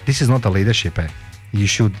 Ella, this is not a leadership, eh? You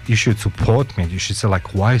should support me. You should say,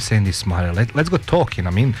 like, why are you saying this, Mario? Let's go talk, you know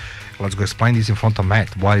what I mean? Let's go explain this in front of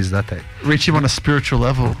Matt. Why is that? Reach him on a spiritual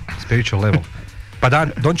level. Spiritual level. But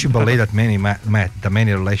don't you believe that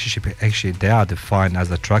many relationships, actually, they are defined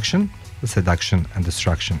as attraction, seduction, and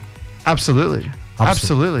destruction? Absolutely.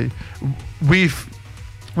 We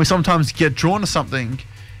sometimes get drawn to something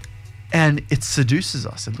and it seduces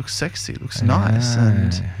us. It looks sexy, it looks nice,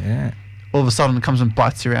 and all of a sudden it comes and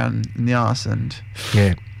bites you around in the ass. And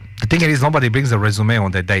the thing is, nobody brings a resume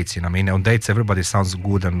on their dates, you know what I mean? On dates, everybody sounds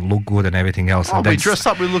good and look good and everything else. Oh, we dress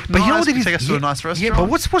up, we look nice, we take us to a nice restaurant. Yeah, but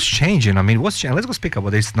what's changing? I mean, what's changing? Let's go speak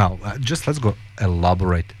about this now. Let's go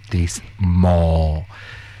elaborate this more.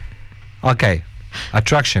 Okay,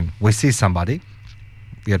 attraction. We see somebody.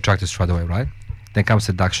 you're attracted straight away, right? Then comes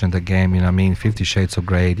seduction, the game, 50 Shades of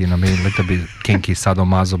Grey, little bit kinky,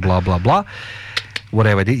 sadomaso, blah, blah, blah.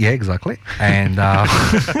 Whatever it is, yeah, exactly. And,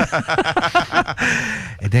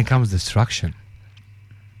 and then comes destruction.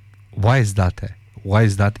 Why is that? Why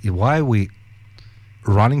are we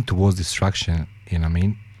running towards destruction,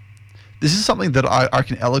 This is something that I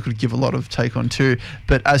reckon Ella could give a lot of take on too.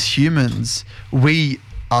 But as humans, we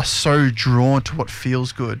are so drawn to what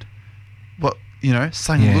feels good. What,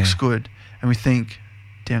 something looks good. And we think,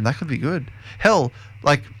 damn, that could be good. Hell,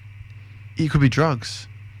 like, it could be drugs.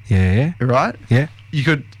 Yeah. Right? Yeah. You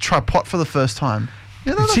could try pot for the first time.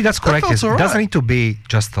 Yeah, See, that's correct. That It doesn't need to be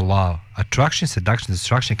just the law. Attraction, seduction,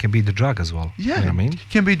 destruction can be the drug as well. Yeah. You know what I mean? It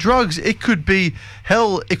can be drugs. It could be,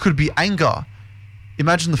 it could be anger.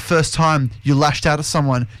 Imagine the first time you lashed out at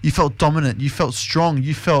someone. You felt dominant. You felt strong.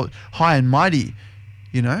 You felt high and mighty.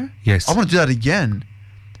 Yes. I want to do that again.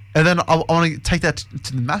 And then I want to take that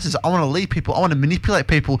to the masses. I want to lead people. I want to manipulate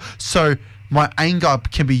people so my anger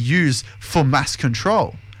can be used for mass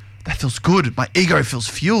control. That feels good. My ego feels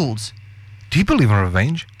fueled. Do you believe in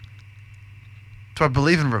revenge? Do I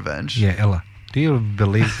believe in revenge? Yeah, Ella. Do you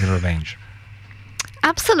believe in revenge?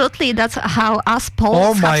 Absolutely. That's how us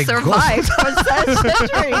Poles have survived for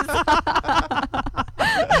centuries.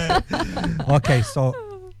 Okay, so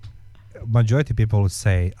majority people would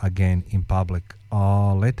say, again, in public,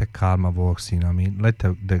 let the karma works, let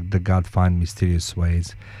the God find mysterious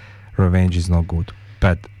ways. Revenge is not good.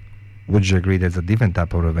 But would you agree there's a different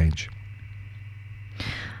type of revenge?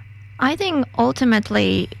 I think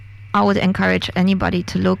ultimately I would encourage anybody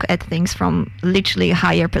to look at things from literally a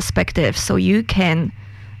higher perspective, so you can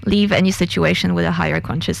leave any situation with a higher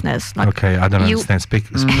consciousness. Like okay, I don't understand.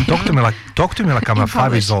 Talk to me like I'm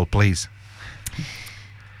 5 years old, please.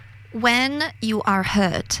 When you are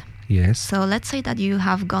hurt. Yes. So let's say that you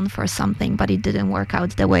have gone for something, but it didn't work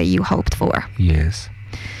out the way you hoped for. Yes.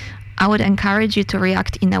 I would encourage you to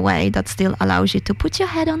react in a way that still allows you to put your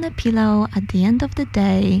head on the pillow at the end of the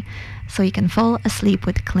day so you can fall asleep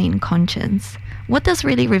with a clean conscience. What does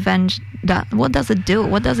really revenge do? What does it do?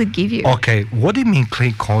 What does it give you? Okay, what do you mean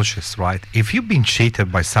clean conscience, right? If you've been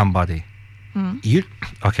cheated by somebody,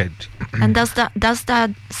 okay. And does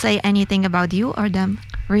that say anything about you or them?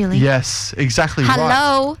 Really? Yes, exactly.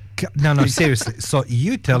 Hello? Right. No, seriously. So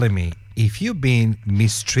you telling me if you've been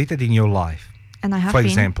mistreated in your life, and I have for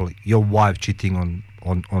example, your wife cheating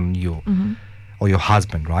on you or your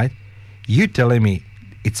husband, right? You telling me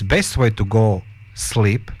it's best way to go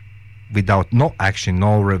sleep without no action,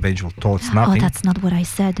 no revengeful thoughts, nothing. Oh, that's not what I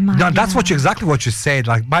said, Maria. No, that's exactly what you said.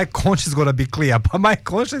 Like, my conscience is going to be clear. But my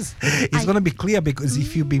conscience is going to be clear because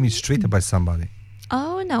if you've been mistreated by somebody.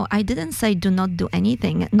 Oh, no. I didn't say do not do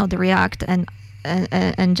anything, not react and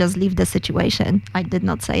just leave the situation. I did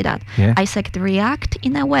not say that. Yeah. I said react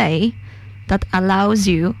in a way that allows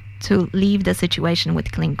you to leave the situation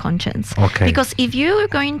with clean conscience. Okay. Because if you're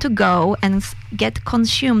going to go and get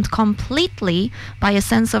consumed completely by a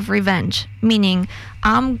sense of revenge, meaning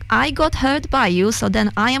I got hurt by you, so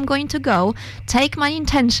then I am going to go take my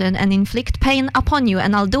intention and inflict pain upon you,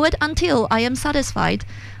 and I'll do it until I am satisfied.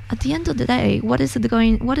 At the end of the day, what is it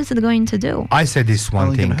going to do? I said this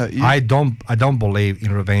one thing. I don't believe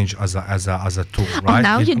in revenge as a tool, right? Oh,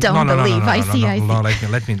 now you don't believe. I see.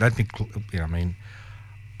 Let me. I mean,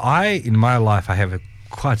 in my life, I have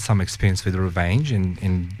quite some experience with revenge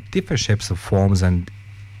in different shapes of forms, and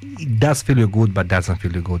it does feel you good, but doesn't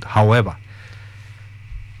feel you good. However,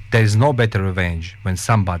 there is no better revenge when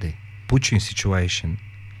somebody puts you in a situation,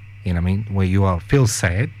 where you feel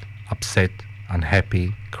sad, upset,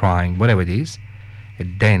 unhappy, crying, whatever it is,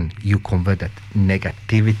 and then you convert that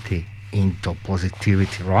negativity into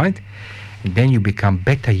positivity, right? And then you become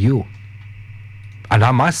better you. And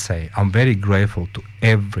I must say, I'm very grateful to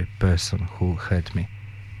every person who hurt me.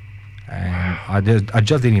 And I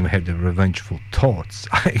just didn't even have the revengeful thoughts.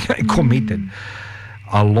 I committed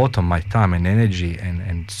a lot of my time and energy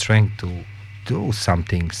and strength to do some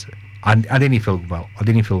things. I didn't feel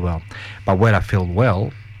well. But where I feel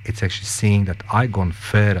well, it's actually seeing that I gone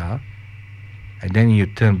further, and then you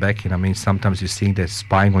turn back, sometimes you see they're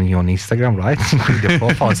spying on you on Instagram, right? The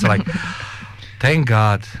profile, it's like, thank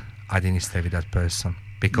God I didn't stay with that person,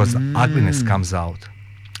 because the ugliness comes out,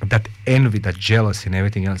 that envy, that jealousy and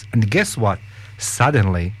everything else. And guess what?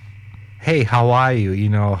 Suddenly, hey, how are you?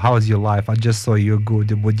 How's your life? I just saw you're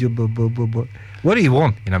good. What do you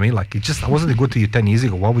want? Like, I wasn't good to you 10 years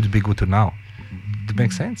ago. Why would it be good to now? Does it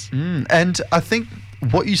make sense? And I think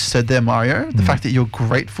what you said there, Mario, the fact that you're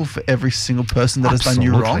grateful for every single person that has done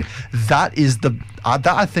you wrong, that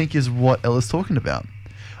I think is what Ella's talking about.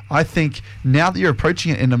 I think now that you're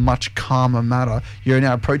approaching it in a much calmer manner, you're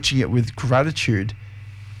now approaching it with gratitude.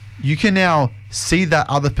 You can now see that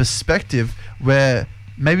other perspective where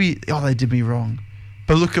maybe, they did me wrong,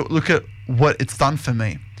 but look at what it's done for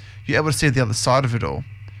me. You're able to see the other side of it all.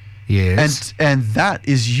 Yes. And that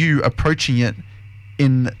is you approaching it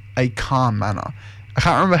in a calm manner. I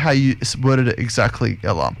can't remember how you worded it exactly,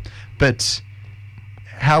 Ella, but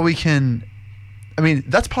how we can,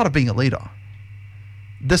 that's part of being a leader.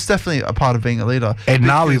 That's definitely a part of being a leader. And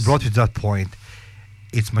now we brought you to that point.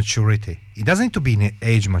 It's maturity. It doesn't need to be an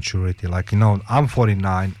age maturity. Like, I'm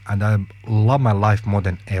 49 and I love my life more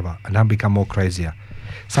than ever. And I've become more crazier.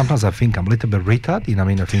 Sometimes I think I'm a little bit retarded.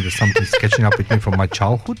 I think there's something catching up with me from my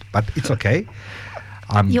childhood, but it's okay.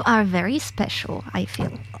 You are very special, I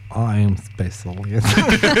feel. I am special, yes.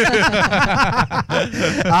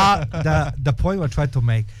 The point I tried to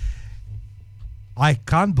make, I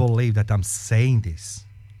can't believe that I'm saying this,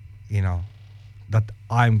 that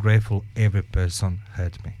I'm grateful every person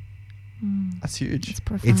hurt me. That's huge. It's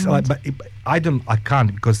profound. It's like, but I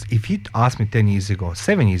can't, because if you asked me 7 years ago,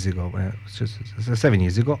 7 years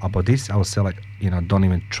ago about this, I would say don't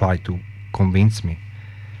even try to convince me.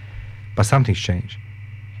 But something's changed.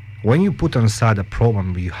 When you put on the side a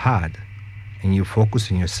problem you had and you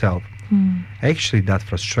focus on yourself, actually that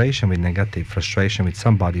frustration with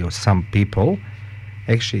somebody or some people,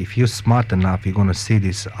 actually if you're smart enough, you're going to see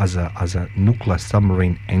this as a nuclear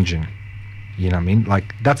submarine engine. You know what I mean?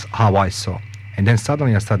 Like, that's how I saw. And then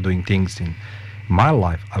suddenly I start doing things in my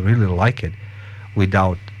life. I really like it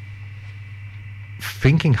without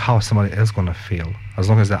thinking how somebody else going to feel. As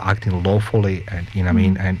long as they're acting lawfully and,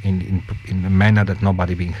 and in a manner that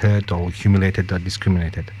nobody being hurt or humiliated or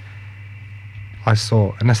discriminated. I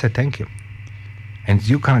saw, and I said, thank you. And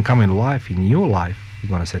you can come in your life, you're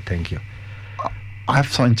going to say thank you. I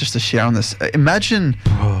have something just to share on this. Imagine...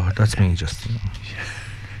 Oh, that's me just...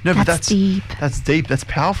 No, but that's deep. That's deep. That's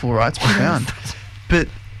powerful, right? It's profound. But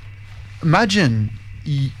imagine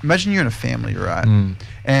you're in a family, right?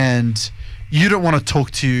 And you don't want to talk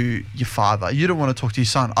to your father. You don't want to talk to your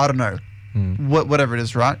son. I don't know. Whatever it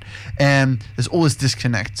is, right? And there's all this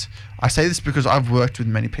disconnect. I say this because I've worked with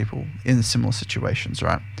many people in similar situations,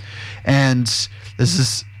 right? And there's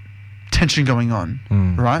this tension going on,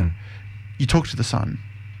 right? You talk to the son.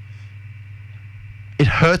 It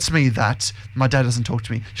hurts me that my dad doesn't talk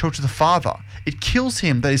to me. Talk to the father. It kills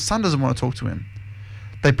him that his son doesn't want to talk to him.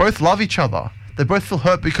 They both love each other. They both feel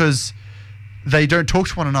hurt because they don't talk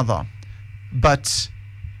to one another. But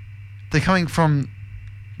they're coming from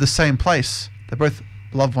the same place. They both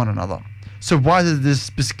love one another. So why is this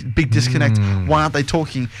big disconnect? Why aren't they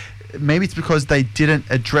talking? Maybe it's because they didn't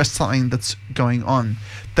address something that's going on.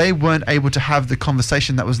 They weren't able to have the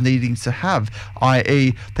conversation that was needing to have,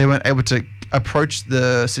 i.e. they weren't able to approach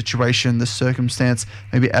the situation, the circumstance,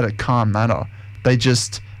 maybe at a calm manner. They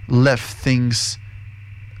just left things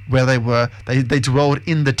where they were. They dwelled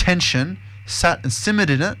in the tension, sat and simmered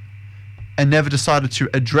in it, and never decided to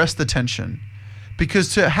address the tension.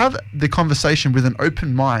 Because to have the conversation with an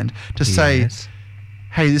open mind, to say,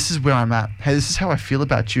 hey, this is where I'm at. Hey, this is how I feel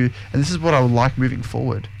about you, and this is what I would like moving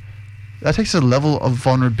forward. That takes a level of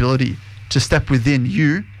vulnerability to step within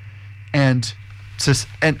you and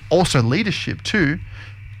also leadership too,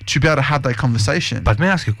 to be able to have that conversation. But may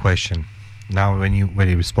I ask you a question? Now, when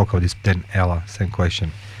you spoke of this, then Ella, same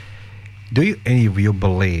question. Do any of you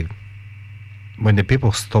believe when the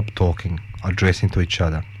people stop talking, addressing to each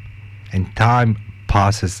other, and time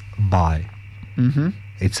passes by,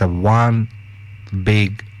 it's a one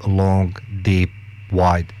big, long, deep,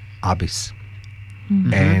 wide abyss,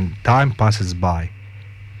 and time passes by,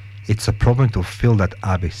 it's a problem to fill that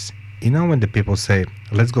abyss. When the people say,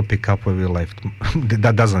 let's go pick up where we left,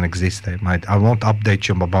 that doesn't exist. I won't update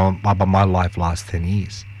you about my life last 10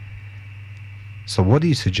 years. So what are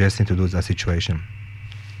you suggesting to do in that situation?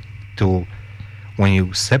 When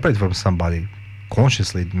you separate from somebody,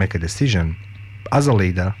 consciously make a decision, as a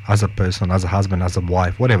leader, as a person, as a husband, as a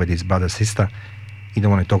wife, whatever it is, brother, sister, you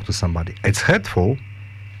don't want to talk to somebody. It's hurtful,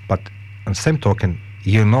 but on the same token,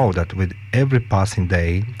 you know that with every passing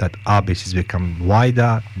day, that abyss is becoming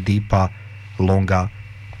wider, deeper, longer,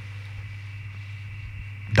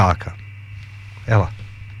 darker. Ella?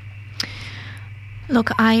 Look,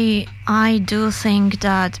 I do think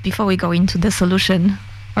that before we go into the solution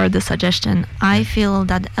or the suggestion, I feel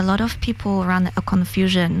that a lot of people run a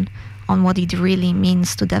confusion on what it really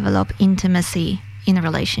means to develop intimacy in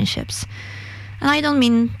relationships. And I don't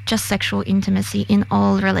mean just sexual intimacy, in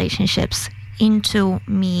all relationships.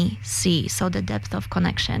 Intimacy, so the depth of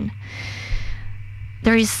connection.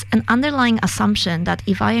 There is an underlying assumption that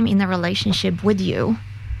if I am in a relationship with you,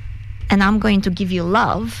 and I'm going to give you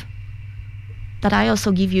love, that I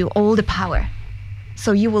also give you all the power.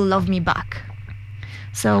 So you will love me back.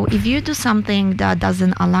 So if you do something that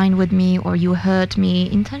doesn't align with me, or you hurt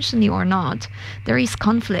me intentionally or not, there is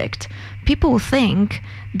conflict. People think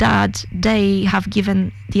that they have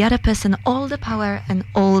given the other person all the power and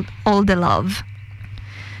all the love.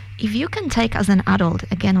 If you can take, as an adult,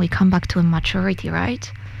 again, we come back to maturity,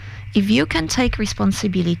 right? If you can take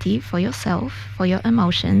responsibility for yourself, for your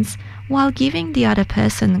emotions, while giving the other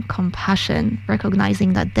person compassion,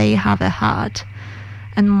 recognizing that they have a heart,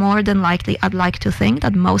 and more than likely, I'd like to think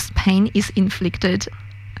that most pain is inflicted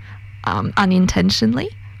unintentionally,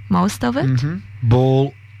 most of it.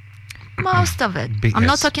 Bull. Most of it. I'm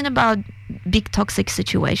not talking about big toxic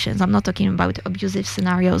situations. I'm not talking about abusive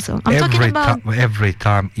scenarios. I'm talking about... Every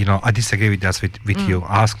time, I disagree with that with you.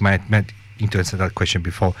 Ask Matt to answer that question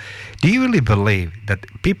before. Do you really believe that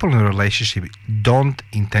people in a relationship don't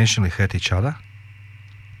intentionally hurt each other?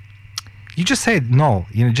 You just said no.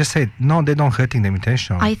 Just said no, they don't hurting them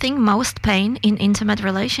intentionally. I think most pain in intimate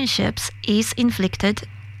relationships is inflicted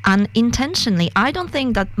unintentionally. I don't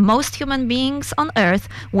think that most human beings on earth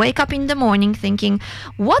wake up in the morning thinking,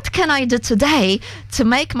 what can I do today to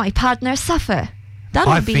make my partner suffer? That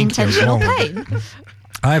would be intentional pain.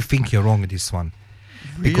 I think you're wrong with this one.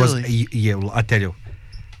 Because, I tell you.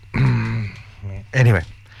 Anyway.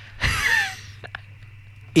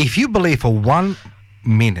 If you believe for 1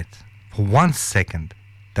 minute, for 1 second,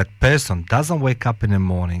 that person doesn't wake up in the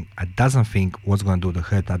morning and doesn't think what's going to do to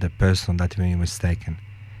hurt other person, that you're mistaken.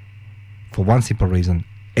 For one simple reason,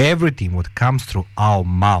 everything what comes through our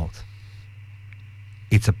mouth,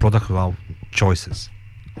 it's a product of our choices,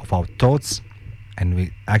 of our thoughts, and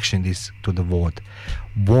we action this to the word.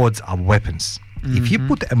 Words are weapons. If you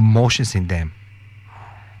put emotions in them,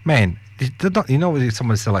 man,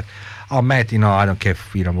 somebody say like, oh, Matt, I don't care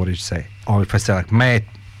if, what did you say? Or if I say like, Matt,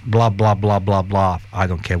 blah, blah, blah, blah, blah, I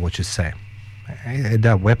don't care what you say.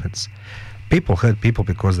 They're weapons. People hurt people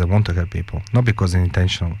because they want to hurt people, not because they're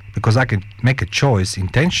intentional. Because I can make a choice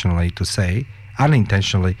intentionally to say,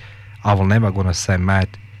 unintentionally, I will never going to say, Matt,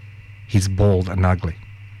 he's bald and ugly.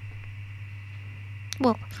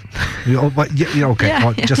 Well,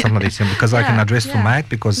 just another thing, because I can address to Matt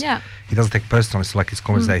because he doesn't take personal. It's like his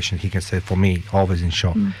conversation. He can say for me, always in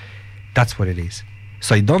show. That's what it is.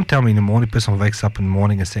 So you don't tell me in the morning, person wakes up in the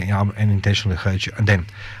morning and saying, I'm unintentionally hurt you, and then,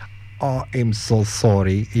 oh, I'm so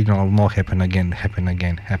sorry, it'll not happen again.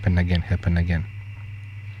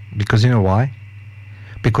 Because you know why?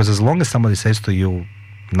 Because as long as somebody says to you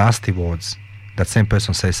nasty words, that same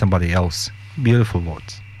person says somebody else beautiful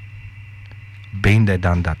words. Been there,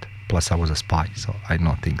 done that. Plus I was a spy, so I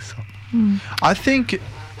don't think so. I think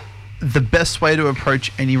the best way to approach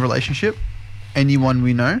any relationship, anyone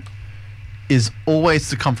we know, is always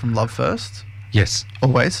to come from love first. Yes.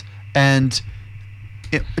 Always. And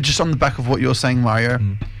just on the back of what you're saying, Mario,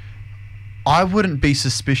 I wouldn't be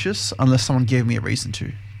suspicious unless someone gave me a reason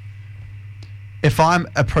to. If I'm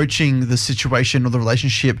approaching the situation or the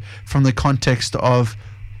relationship from the context of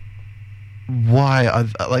why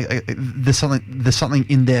there's something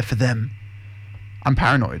in there for them, I'm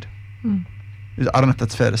paranoid. I don't know if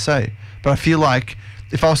that's fair to say, but I feel like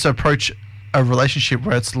if I was to approach a relationship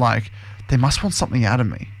where it's like they must want something out of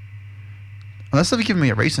me, unless they've given me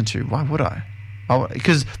a reason to, why would I?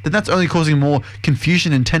 Because then that's only causing more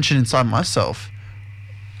confusion and tension inside myself.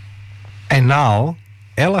 And now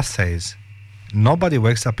Ella says nobody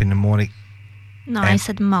wakes up in the morning. No, I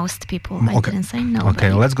said most people. I didn't say nobody.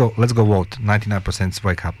 Okay, let's go vote. 99%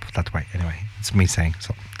 wake up that way. Anyway, it's me saying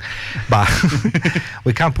so. But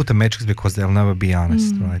we can't put the metrics because they'll never be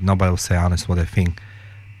honest, right? Nobody will say honest what they think.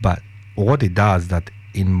 But what it does that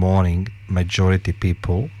in morning, majority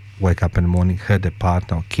people wake up in the morning, hurt their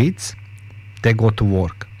partner or kids, they go to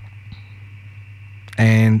work.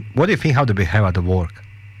 And what do you think how they behave at the work?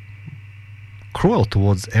 Cruel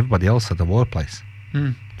towards everybody else at the workplace.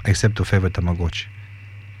 Except to favor Tamagotchi.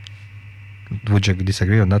 Would you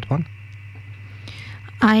disagree on that one?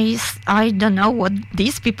 I don't know what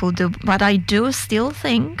these people do, but I do still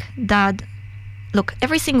think that, look,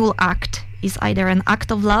 every single act is either an act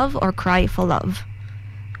of love or cry for love.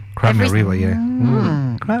 Cry me a river,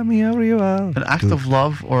 yeah. Cry me a river. An act of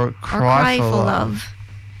love or cry for love.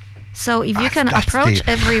 So if you can approach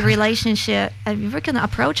every relationship,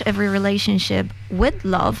 with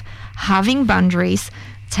love, having boundaries,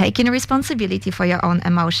 taking responsibility for your own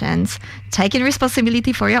emotions, taking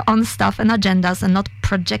responsibility for your own stuff and agendas, and not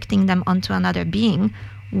projecting them onto another being,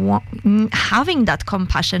 having that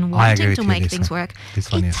compassion, wanting to make things work.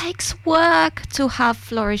 It takes work to have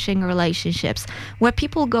flourishing relationships. Where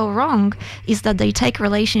people go wrong is that they take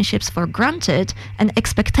relationships for granted and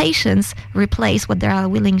expectations replace what they are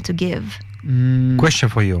willing to give. Question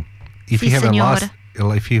for you. If you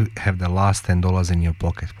have the last $10 in your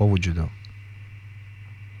pocket, what would you do?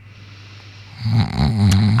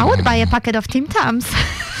 I would buy a packet of Tim Tams.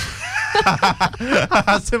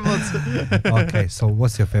 Okay, so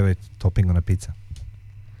what's your favorite topping on a pizza?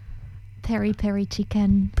 Peri peri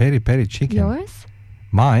chicken. Peri peri chicken. Yours?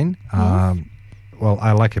 Mine? Yes. Well,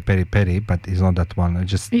 I like a peri peri, but it's not that one.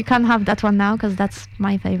 You can't have that one now because that's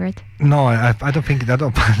my favorite. No, I don't think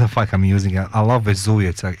I'm using it. I love Vesuvio.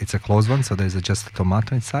 It's a closed one, so there's just a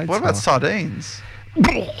tomato inside. What about sardines?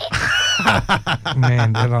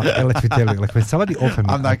 Man, let me tell you, like when somebody offers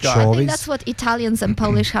me I think that's what Italians and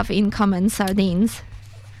Polish have in common: sardines.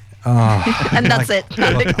 And that's it.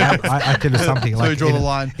 Look, I tell you something. So like we draw the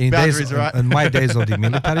line. In my days of the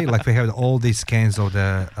military, like we have all these cans of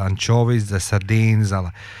the anchovies, the sardines,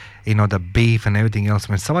 the beef and everything else.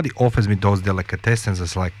 When somebody offers me those delicatessens,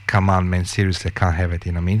 it's like, come on, man, seriously, I can't have it.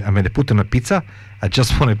 You know what I mean? I mean, they put on a pizza, I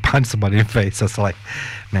just want to punch somebody in the face. It's like,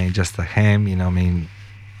 man, just a ham. You know what I mean?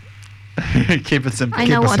 Keep it simple. I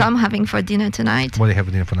know what I'm having for dinner tonight. What do you have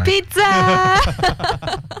for dinner tonight?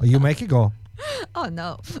 Pizza. You make it go. Oh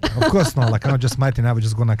no. Of course not. Like I'm just Mike and I were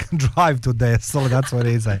just gonna drive today, so that's what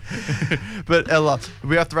it is. But Ella,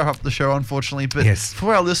 we have to wrap up the show, unfortunately. But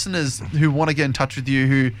for our listeners who want to get in touch with you,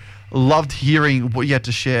 who loved hearing what you had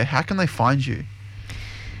to share, how can they find you?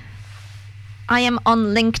 I am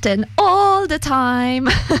on LinkedIn all the time.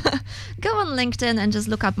 Go on LinkedIn and just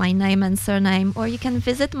look up my name and surname, or you can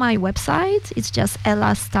visit my website. It's just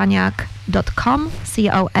elastaniak.com, com.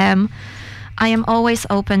 I am always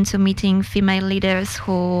open to meeting female leaders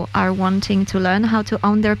who are wanting to learn how to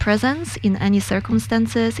own their presence in any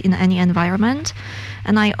circumstances, in any environment.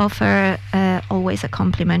 And I offer always a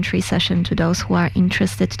complimentary session to those who are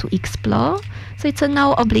interested to explore. So it's a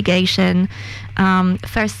no obligation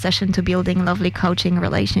first session to building lovely coaching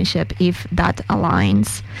relationship if that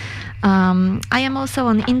aligns. I am also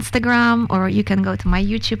on Instagram, or you can go to my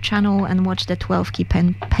YouTube channel and watch the 12 key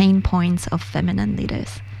pain points of feminine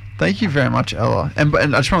leaders. Thank you very much, Ella. And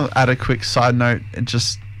I just want to add a quick side note,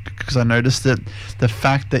 just because I noticed that the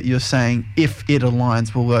fact that you're saying if it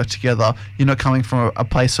aligns, we'll work together, you're not coming from a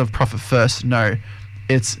place of profit first. No,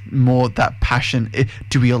 it's more that passion.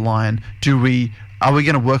 Do we align? Are we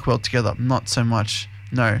going to work well together? Not so much.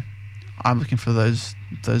 No, I'm looking for those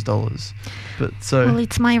dollars. Well,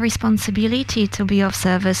 it's my responsibility to be of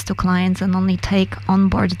service to clients and only take on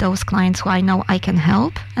board those clients who I know I can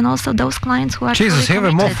help, and also those clients who are Jesus, you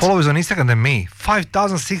have more followers on Instagram than me.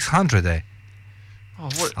 5,600 eh?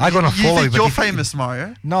 I'm gonna follow you. You're famous,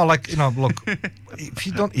 Mario. No, look. If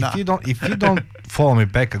you don't follow me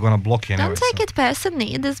back, I'm gonna block you. Don't take it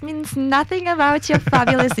personally. This means nothing about your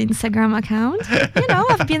fabulous Instagram account.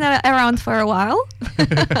 I've been around for a while.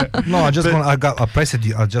 No, I pressed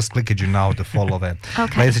it. I just clicked you now to follow that.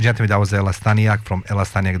 Okay. Ladies and gentlemen, that was Ela Staniak from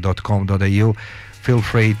elastaniak.com.au. Feel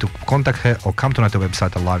free to contact her or come to our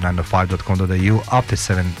website at live905.com.au after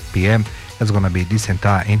 7 p.m. There's going to be this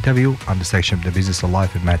entire interview on the section of the Business of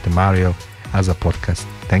Life with Matt and Mario as a podcast.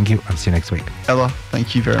 Thank you and see you next week. Ella,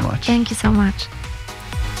 thank you very much. Thank you so much.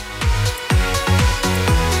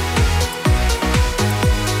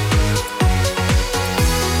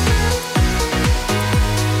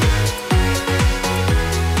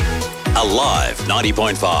 Alive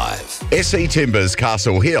 90.5. SE Timbers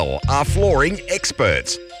Castle Hill are flooring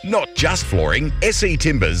experts. Not just flooring, SE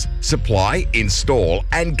Timbers supply, install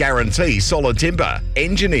and guarantee solid timber,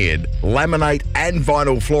 engineered, laminate and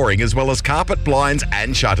vinyl flooring, as well as carpet, blinds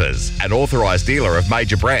and shutters. An authorised dealer of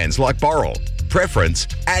major brands like Boral, Preference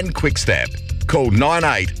and Quickstep. Call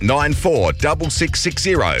 9894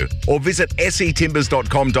 6660 or visit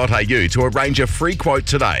setimbers.com.au to arrange a free quote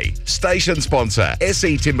today. Station sponsor,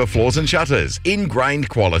 SE Timber Floors and Shutters. Ingrained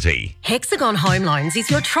quality. Hexagon Home Loans is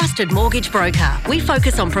your trusted mortgage broker. We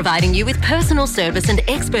focus on providing you with personal service and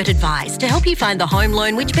expert advice to help you find the home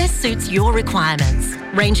loan which best suits your requirements.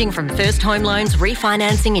 Ranging from first home loans,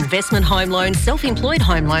 refinancing, investment home loans, self-employed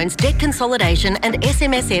home loans, debt consolidation and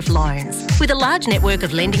SMSF loans. With a large network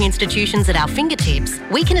of lending institutions at our fingertips,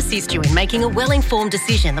 we can assist you in making a well-informed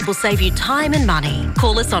decision that will save you time and money.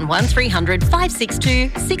 Call us on 1300 562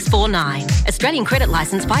 649. Australian Credit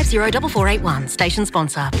Licence 504481. Station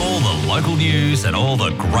sponsor. All the local news and all the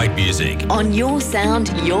great music. On your sound,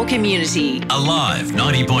 your community. Alive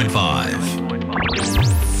 90.5.